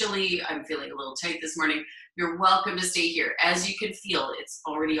little chilly, I'm feeling a little tight this morning, you're welcome to stay here. As you can feel, it's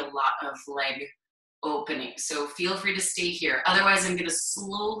already a lot of leg opening. So feel free to stay here. Otherwise, I'm gonna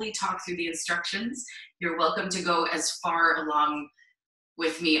slowly talk through the instructions. You're welcome to go as far along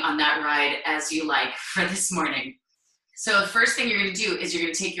with me on that ride as you like for this morning. So the first thing you're gonna do is you're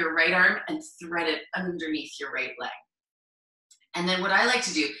gonna take your right arm and thread it underneath your right leg. And then what I like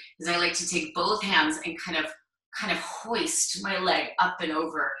to do is I like to take both hands and kind of hoist my leg up and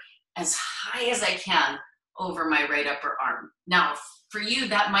over as high as I can over my right upper arm. Now, for you,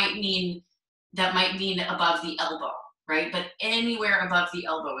 that might mean above the elbow, right? But anywhere above the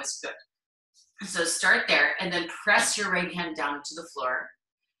elbow is good. So start there and then press your right hand down to the floor.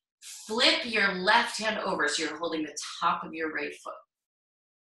 Flip your left hand over so you're holding the top of your right foot.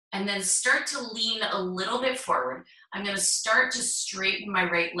 And then start to lean a little bit forward. I'm gonna start to straighten my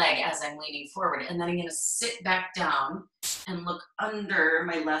right leg as I'm leaning forward, and then I'm gonna sit back down and look under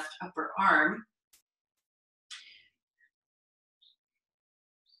my left upper arm.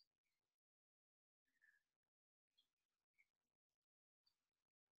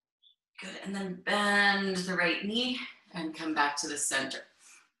 Good, and then bend the right knee and come back to the center.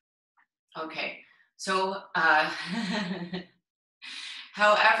 Okay, so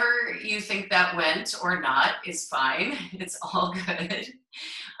however you think that went or not is fine. It's all good.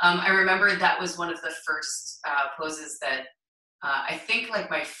 I remember that was one of the first poses that I think like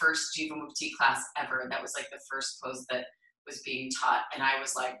my first Jivamukti class ever. That was like the first pose that was being taught. And I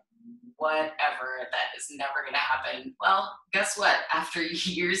was like, whatever, that is never gonna happen. Well, guess what? After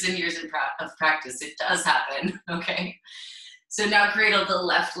years and years of practice, it does happen, okay? So now cradle the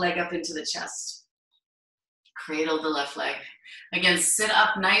left leg up into the chest. Cradle the left leg. Again, sit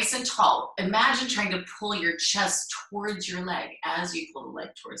up nice and tall. Imagine trying to pull your chest towards your leg as you pull the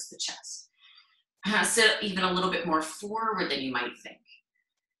leg towards the chest. Sit even a little bit more forward than you might think.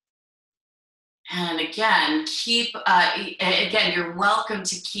 And again, again, you're welcome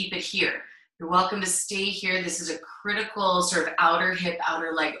to keep it here. You're welcome to stay here. This is a critical sort of outer hip,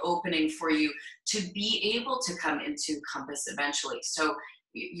 outer leg opening for you to be able to come into compass eventually. So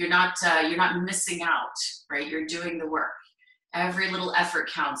you're not missing out, right? You're doing the work. Every little effort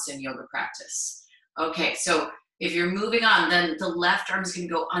counts in yoga practice. Okay, so if you're moving on, then the left arm is going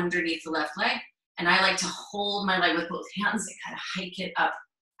to go underneath the left leg. And I like to hold my leg with both hands and kind of hike it up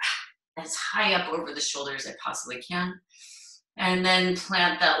as high up over the shoulder as I possibly can. And then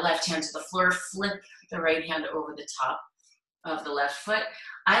plant that left hand to the floor, flip the right hand over the top of the left foot.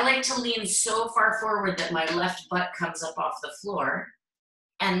 I like to lean so far forward that my left butt comes up off the floor,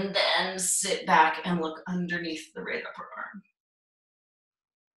 and then sit back and look underneath the right upper arm.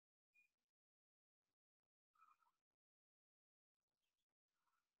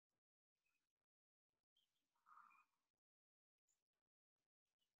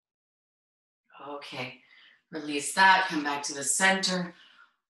 Okay, release that, come back to the center.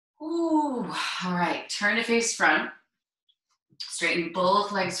 Ooh, all right, turn to face front. Straighten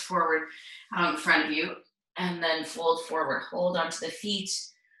both legs forward out in front of you, and then fold forward. Hold onto the feet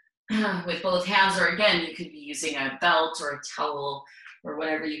with both hands, or again, you could be using a belt or a towel or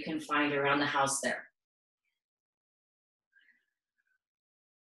whatever you can find around the house there.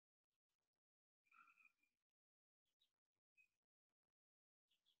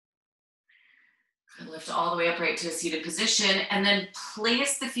 Lift all the way upright to a seated position, and then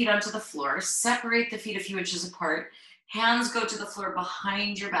place the feet onto the floor. Separate the feet a few inches apart. Hands go to the floor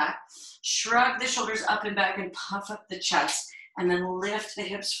behind your back. Shrug the shoulders up and back and puff up the chest, and then lift the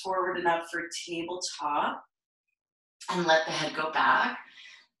hips forward and up for tabletop, and let the head go back.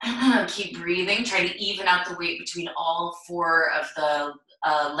 Keep breathing. Try to even out the weight between all four of the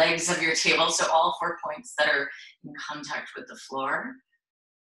legs of your table, so all 4 points that are in contact with the floor.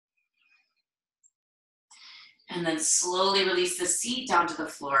 And then slowly release the seat down to the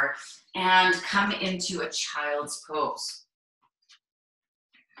floor and come into a child's pose.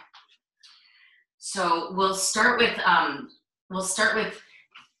 So we'll start with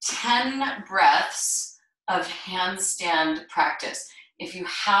 10 breaths of handstand practice. If you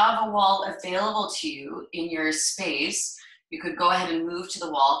have a wall available to you in your space, you could go ahead and move to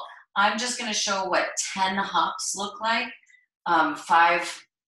the wall. I'm just going to show what 10 hops look like. 5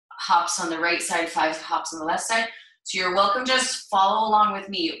 hops on the right side, 5 hops on the left side. So you're welcome to just follow along with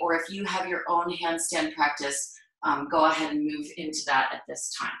me, or if you have your own handstand practice, go ahead and move into that at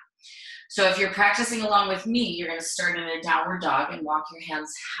this time. So if you're practicing along with me, you're going to start in a downward dog and walk your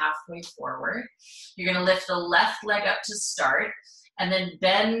hands halfway forward. You're going to lift the left leg up to start, and then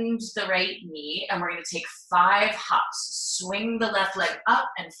bend the right knee, and we're going to take 5 hops. Swing the left leg up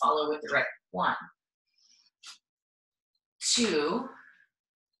and follow with the right. 1, 2,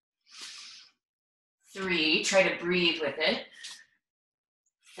 3, try to breathe with it.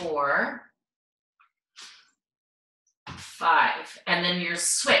 4, 5, and then your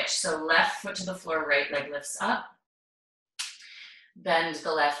switch. So left foot to the floor, right leg lifts up. Bend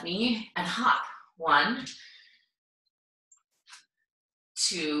the left knee and hop. 1,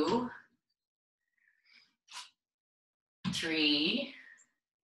 2, 3,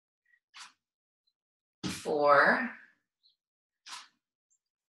 4,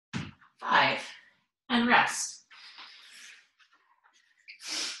 5. And rest.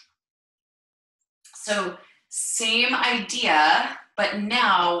 So same idea, but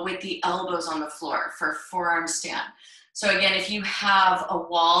now with the elbows on the floor for forearm stand. So again, if you have a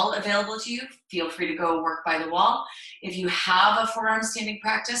wall available to you, feel free to go work by the wall. If you have a forearm standing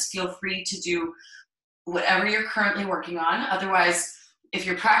practice, feel free to do whatever you're currently working on. Otherwise, if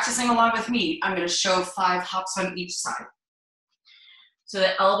you're practicing along with me, I'm going to show 5 hops on each side. So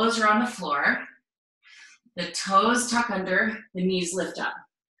the elbows are on the floor. The toes tuck under, the knees lift up.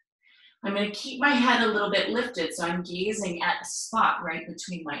 I'm going to keep my head a little bit lifted, so I'm gazing at a spot right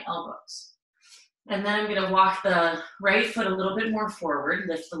between my elbows. And then I'm going to walk the right foot a little bit more forward,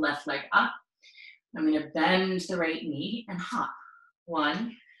 lift the left leg up. I'm going to bend the right knee and hop.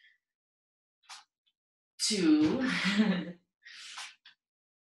 1, 2,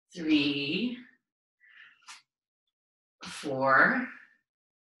 3, 4,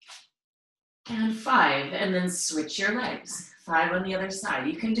 and 5, and then switch your legs. 5 on the other side.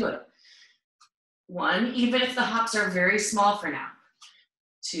 You can do it. 1, even if the hops are very small for now.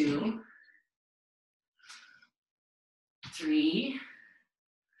 2, 3,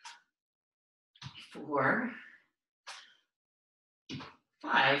 4,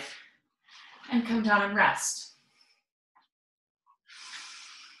 5, and come down and rest.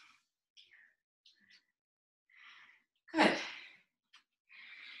 Good.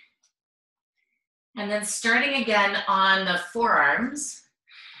 And then starting again on the forearms,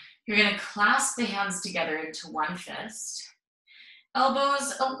 you're going to clasp the hands together into one fist.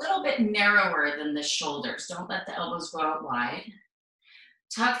 Elbows a little bit narrower than the shoulders. Don't let the elbows go out wide.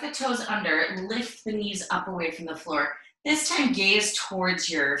 Tuck the toes under, lift the knees up away from the floor. This time gaze towards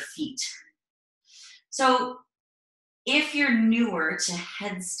your feet. So if you're newer to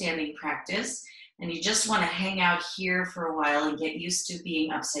headstanding practice and you just want to hang out here for a while and get used to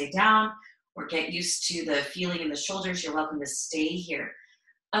being upside down or get used to the feeling in the shoulders, you're welcome to stay here.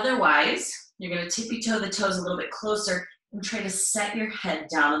 Otherwise, you're going to tippy toe the toes a little bit closer and try to set your head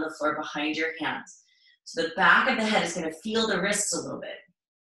down on the floor behind your hands. So the back of the head is going to feel the wrists a little bit.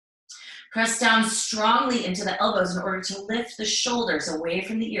 Press down strongly into the elbows in order to lift the shoulders away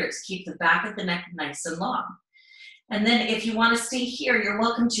from the ears. Keep the back of the neck nice and long. And then if you want to stay here, you're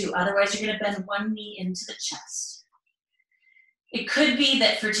welcome to. Otherwise, you're going to bend one knee into the chest. It could be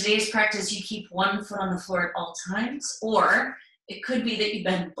that for today's practice, you keep one foot on the floor at all times, or it could be that you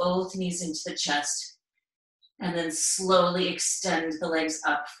bend both knees into the chest and then slowly extend the legs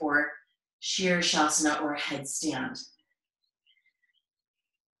up for Shirshasana or headstand.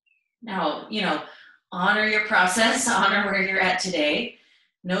 Now, honor your process, honor where you're at today.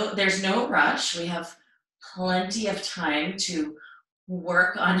 No, there's no rush. We have plenty of time to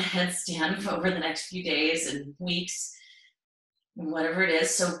work on headstand over the next few days and weeks, whatever it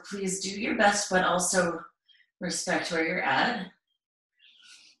is. So please do your best, but also respect where you're at.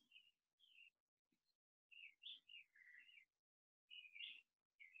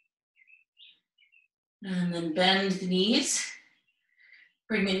 And then bend the knees.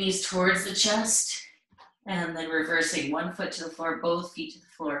 Bring the knees towards the chest. And then reversing one foot to the floor, both feet to the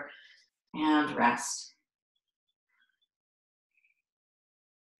floor, and rest.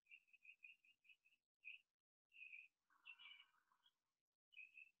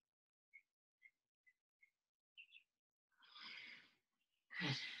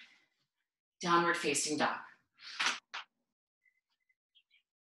 Good. Downward facing dog.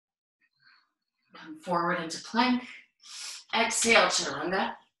 Come forward into plank. Exhale,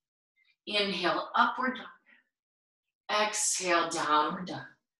 chaturanga. Inhale, upward dog. Exhale, downward dog.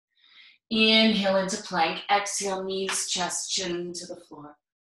 Inhale into plank. Exhale, knees, chest, chin to the floor.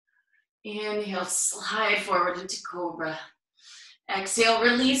 Inhale, slide forward into cobra. Exhale,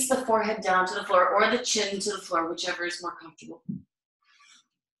 release the forehead down to the floor or the chin to the floor, whichever is more comfortable.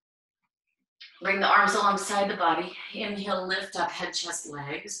 Bring the arms alongside the body. Inhale, lift up head, chest,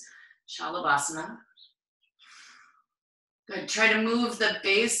 legs. Shalabhasana. Good. Try to move the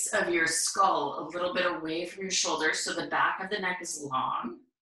base of your skull a little bit away from your shoulders so the back of the neck is long.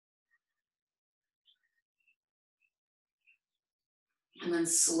 And then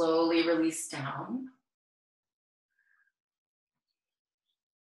slowly release down.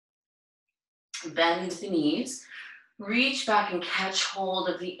 Bend the knees. Reach back and catch hold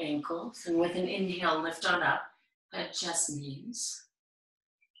of the ankles. And with an inhale, lift on up. Head, chest, knees.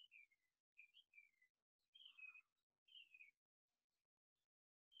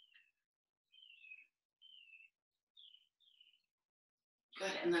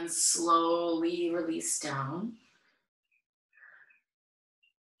 Good. And then slowly release down.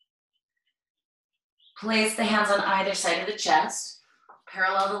 Place the hands on either side of the chest.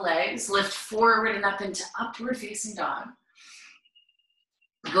 Parallel the legs. Lift forward and up into upward facing dog.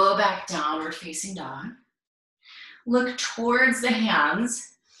 Go back downward facing dog. Look towards the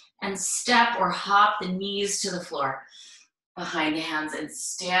hands and step or hop the knees to the floor behind the hands and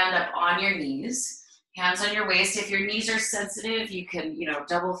stand up on your knees. Hands on your waist. If your knees are sensitive, you can,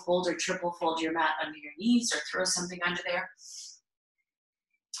 double fold or triple fold your mat under your knees or throw something under there.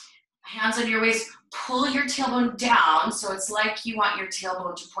 Hands on your waist. Pull your tailbone down so it's like you want your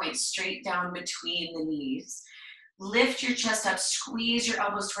tailbone to point straight down between the knees. Lift your chest up, squeeze your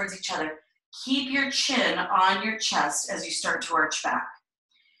elbows towards each other. Keep your chin on your chest as you start to arch back.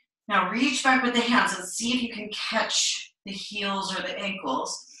 Now reach back with the hands and see if you can catch the heels or the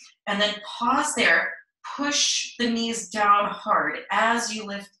ankles. And then pause there, push the knees down hard as you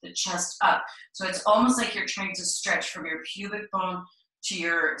lift the chest up. So it's almost like you're trying to stretch from your pubic bone to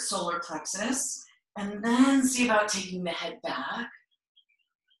your solar plexus. And then see about taking the head back.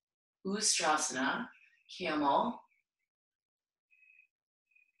 Ustrasana, camel.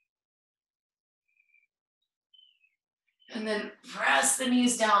 And then press the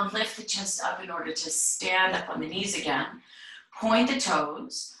knees down, lift the chest up in order to stand up on the knees again. Point the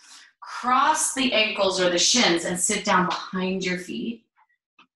toes, cross the ankles or the shins and sit down behind your feet.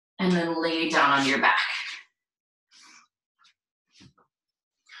 And then lay down on your back.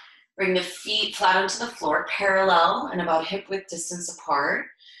 Bring the feet flat onto the floor, parallel and about hip width distance apart.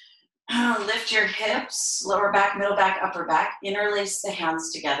 Lift your hips, lower back, middle back, upper back. Interlace the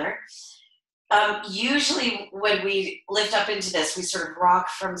hands together. Usually when we lift up into this, we sort of rock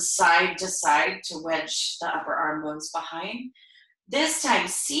from side to side to wedge the upper arm bones behind. This time,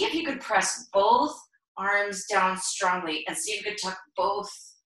 see if you could press both arms down strongly and see if you could tuck both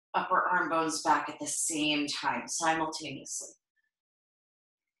upper arm bones back at the same time, simultaneously.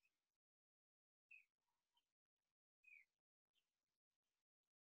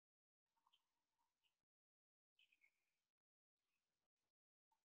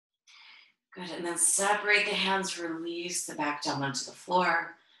 Good, and then separate the hands, release the back down onto the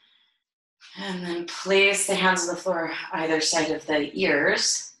floor. And then place the hands on the floor either side of the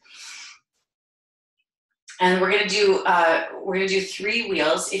ears. And we're gonna do 3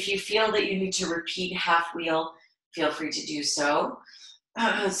 wheels. If you feel that you need to repeat half wheel, feel free to do so.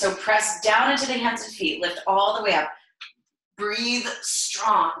 So press down into the hands and feet, lift all the way up. Breathe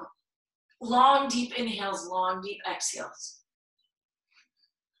strong. Long, deep inhales, long, deep exhales.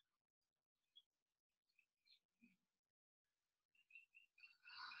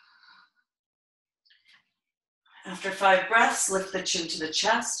 After 5 breaths, lift the chin to the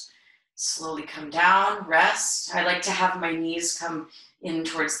chest. Slowly come down, rest. I like to have my knees come in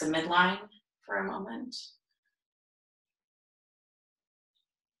towards the midline for a moment.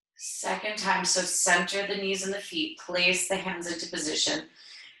 Second time, so center the knees and the feet, place the hands into position,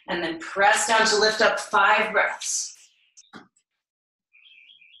 and then press down to lift up 5 breaths.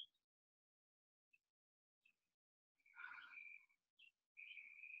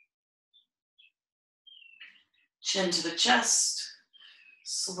 Chin to the chest,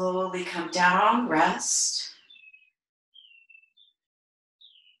 slowly come down, rest.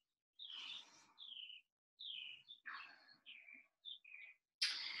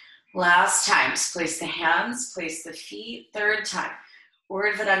 Last time, place the hands, place the feet. Third time,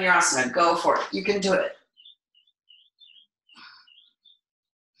 Urdhva go for it. You can do it.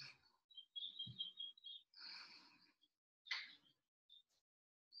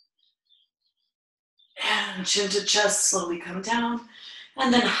 And chin to chest, slowly come down.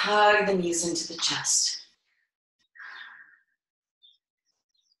 And then hug the knees into the chest.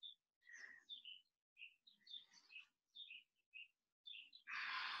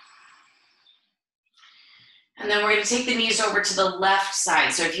 And then we're going to take the knees over to the left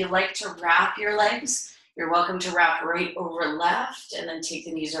side. So if you like to wrap your legs, you're welcome to wrap right over left and then take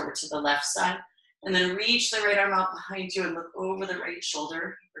the knees over to the left side. And then reach the right arm out behind you and look over the right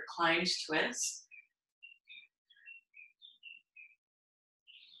shoulder, reclined twist.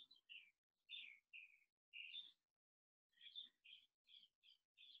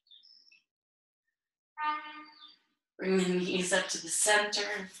 Bring the knees up to the center.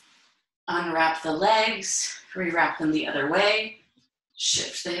 Unwrap the legs, re-wrap them the other way.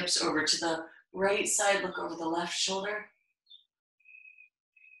 Shift the hips over to the right side, look over the left shoulder.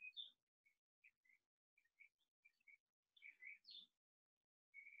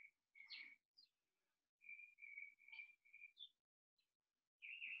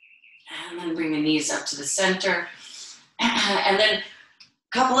 And then bring the knees up to the center. And then a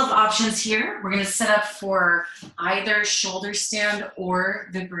couple of options here. We're going to set up for either shoulder stand or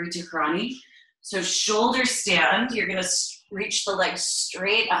Viparita Karani. So shoulder stand, you're going to reach the legs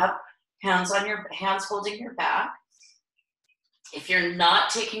straight up, hands holding your back. If you're not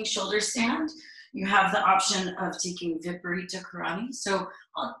taking shoulder stand, you have the option of taking Viparita Karani. So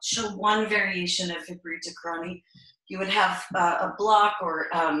I'll show one variation of Viparita Karani. You would have a block or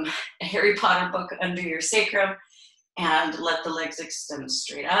a Harry Potter book under your sacrum and let the legs extend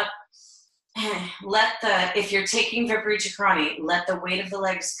straight up. If you're taking Viparita Karani, let the weight of the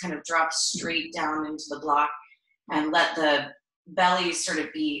legs kind of drop straight down into the block and let the belly sort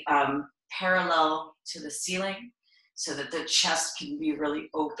of be parallel to the ceiling so that the chest can be really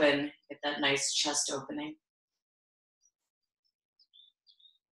open, get that nice chest opening.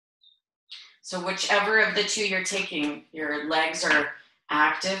 So whichever of the two you're taking, your legs are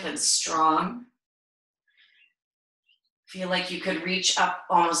active and strong. Feel like you could reach up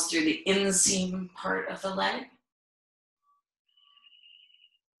almost through the inseam part of the leg.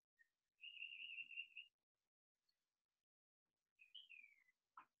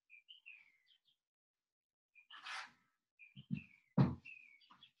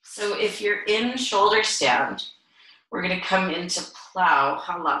 So if you're in shoulder stand, We're going to come into plow,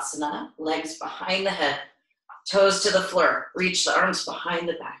 halasana, legs behind the head, toes to the floor, reach the arms behind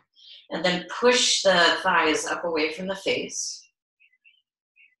the back, and then push the thighs up away from the face.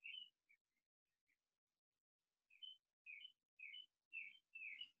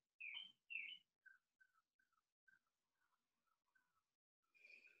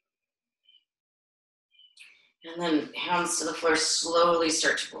 And then hands to the floor, slowly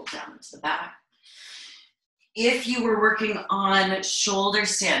start to roll down into the back. If you were working on shoulder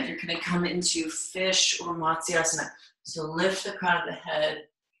stand, you're going to come into fish or Matsyasana. So lift the crown of the head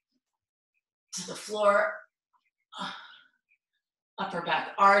to the floor. Upper back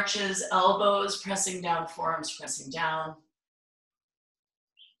arches, elbows pressing down, forearms pressing down.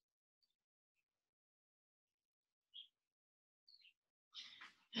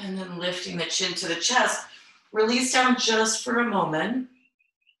 And then lifting the chin to the chest. Release down just for a moment.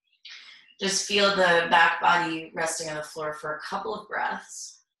 Just feel the back body resting on the floor for a couple of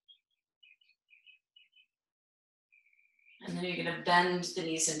breaths. And then you're going to bend the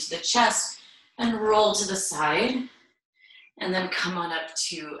knees into the chest and roll to the side. And then come on up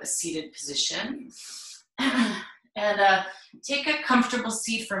to a seated position. And take a comfortable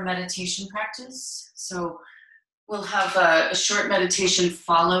seat for meditation practice. So we'll have a short meditation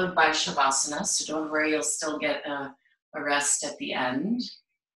followed by Shavasana. So don't worry, you'll still get a rest at the end.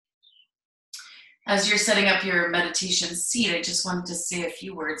 As you're setting up your meditation seat, I just wanted to say a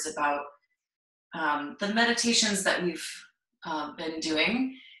few words about the meditations that we've been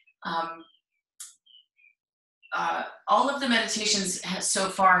doing. All of the meditations so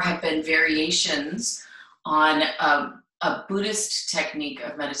far have been variations on a Buddhist technique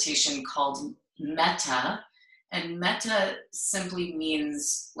of meditation called metta. And metta simply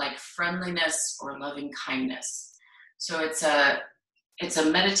means like friendliness or loving kindness. So it's a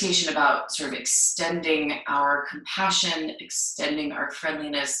meditation about sort of extending our compassion, extending our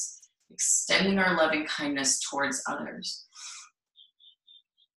friendliness, extending our loving kindness towards others.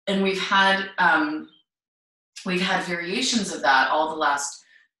 And we've had variations of that all the last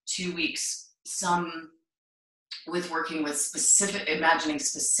 2 weeks, some with working with imagining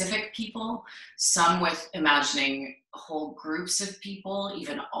specific people, some with imagining whole groups of people,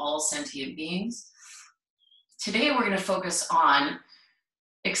 even all sentient beings. Today, we're going to focus on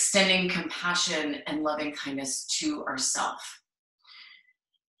extending compassion and loving kindness to ourselves.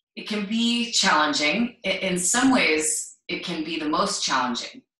 It can be challenging. In some ways, it can be the most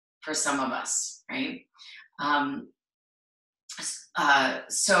challenging for some of us, right?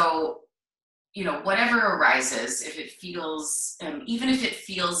 So, whatever arises, if it feels, even if it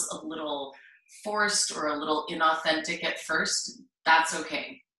feels a little forced or a little inauthentic at first, that's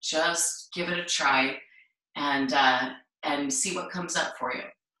okay. Just give it a try and see what comes up for you.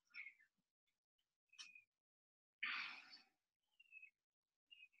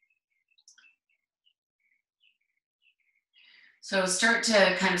 So start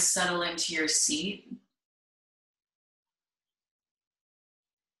to kind of settle into your seat.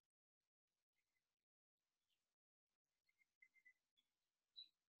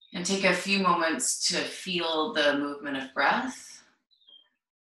 And take a few moments to feel the movement of breath.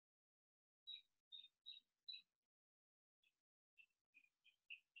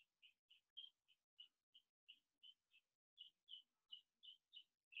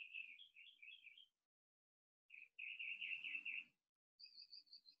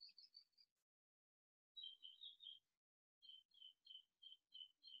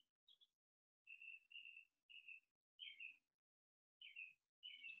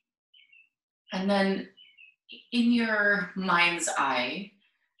 And then in your mind's eye,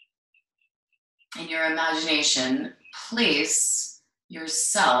 in your imagination, place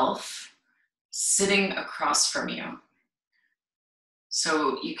yourself sitting across from you.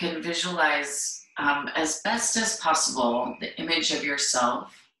 So you can visualize as best as possible the image of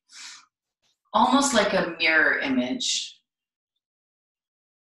yourself, almost like a mirror image,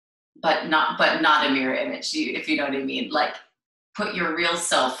 but not a mirror image, if you know what I mean. Like put your real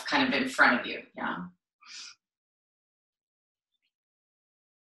self kind of in front of you, yeah?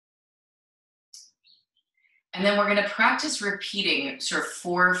 And then we're going to practice repeating sort of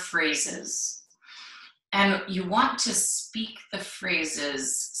 4 phrases. And you want to speak the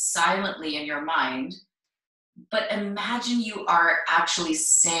phrases silently in your mind, but imagine you are actually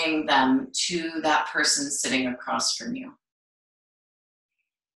saying them to that person sitting across from you.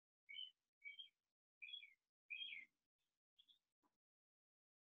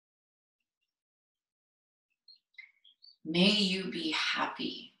 May you be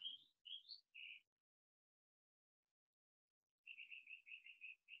happy.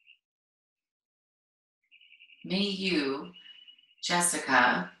 May you,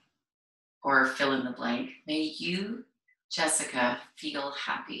 Jessica, or fill in the blank, may you, Jessica, feel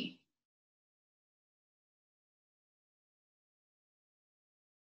happy.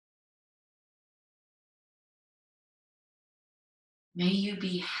 May you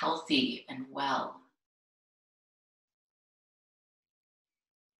be healthy and well.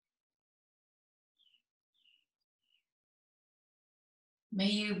 May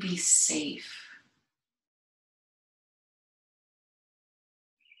you be safe.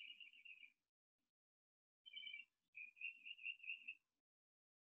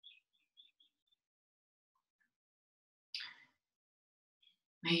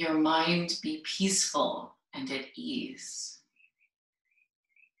 May your mind be peaceful and at ease.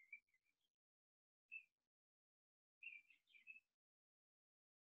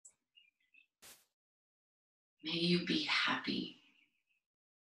 May you be happy.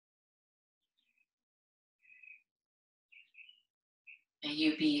 May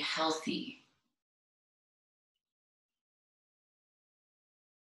you be healthy.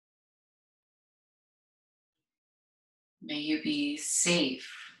 May you be safe.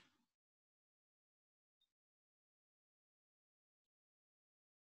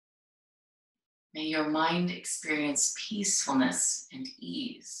 May your mind experience peacefulness and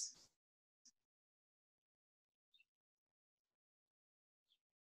ease.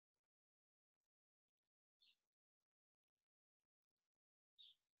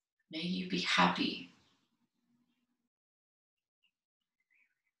 May you be happy.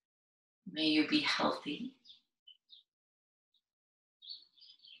 May you be healthy.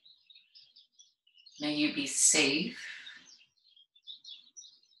 May you be safe.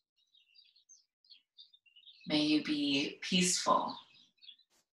 May you be peaceful.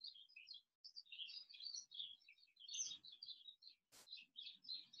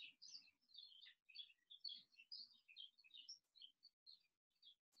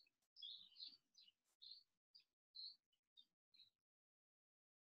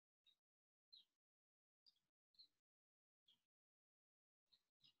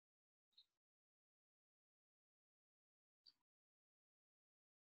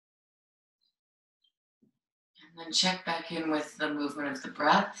 And then check back in with the movement of the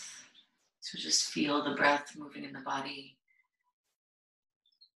breath. So just feel the breath moving in the body.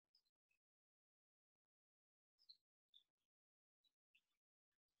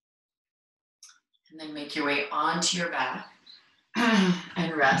 And then make your way onto your back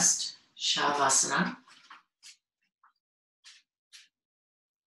and rest. Shavasana.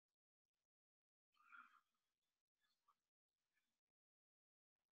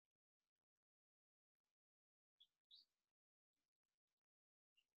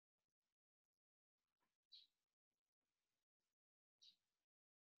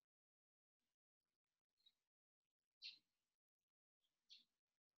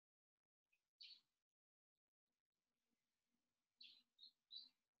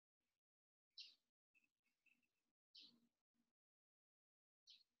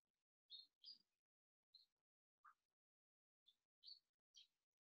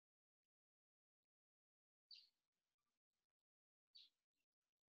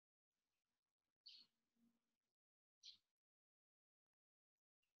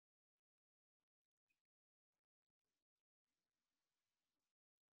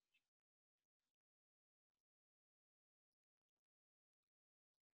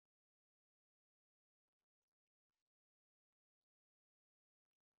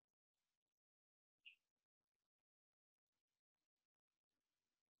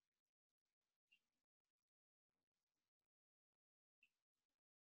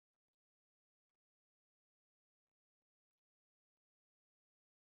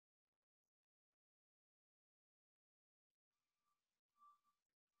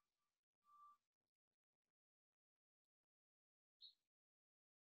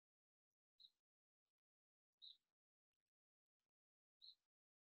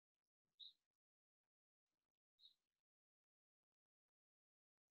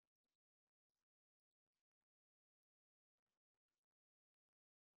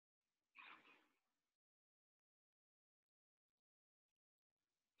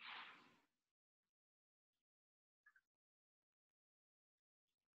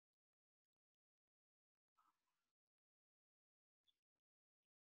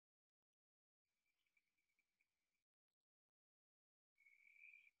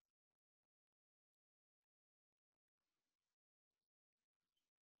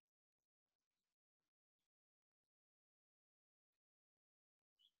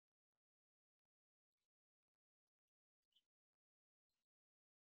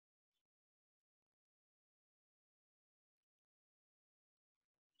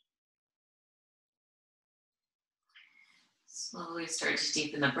 Slowly start to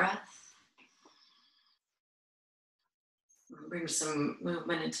deepen the breath. Bring some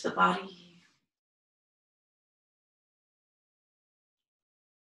movement into the body.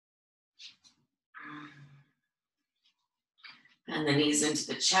 And the knees into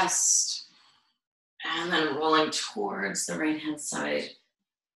the chest. And then rolling towards the right hand side.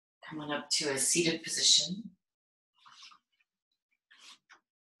 Come on up to a seated position.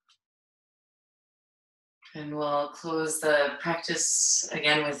 And we'll close the practice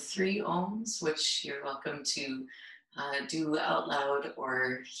again with 3 ohms, which you're welcome to do out loud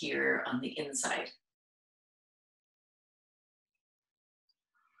or hear on the inside.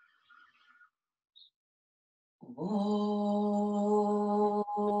 Om.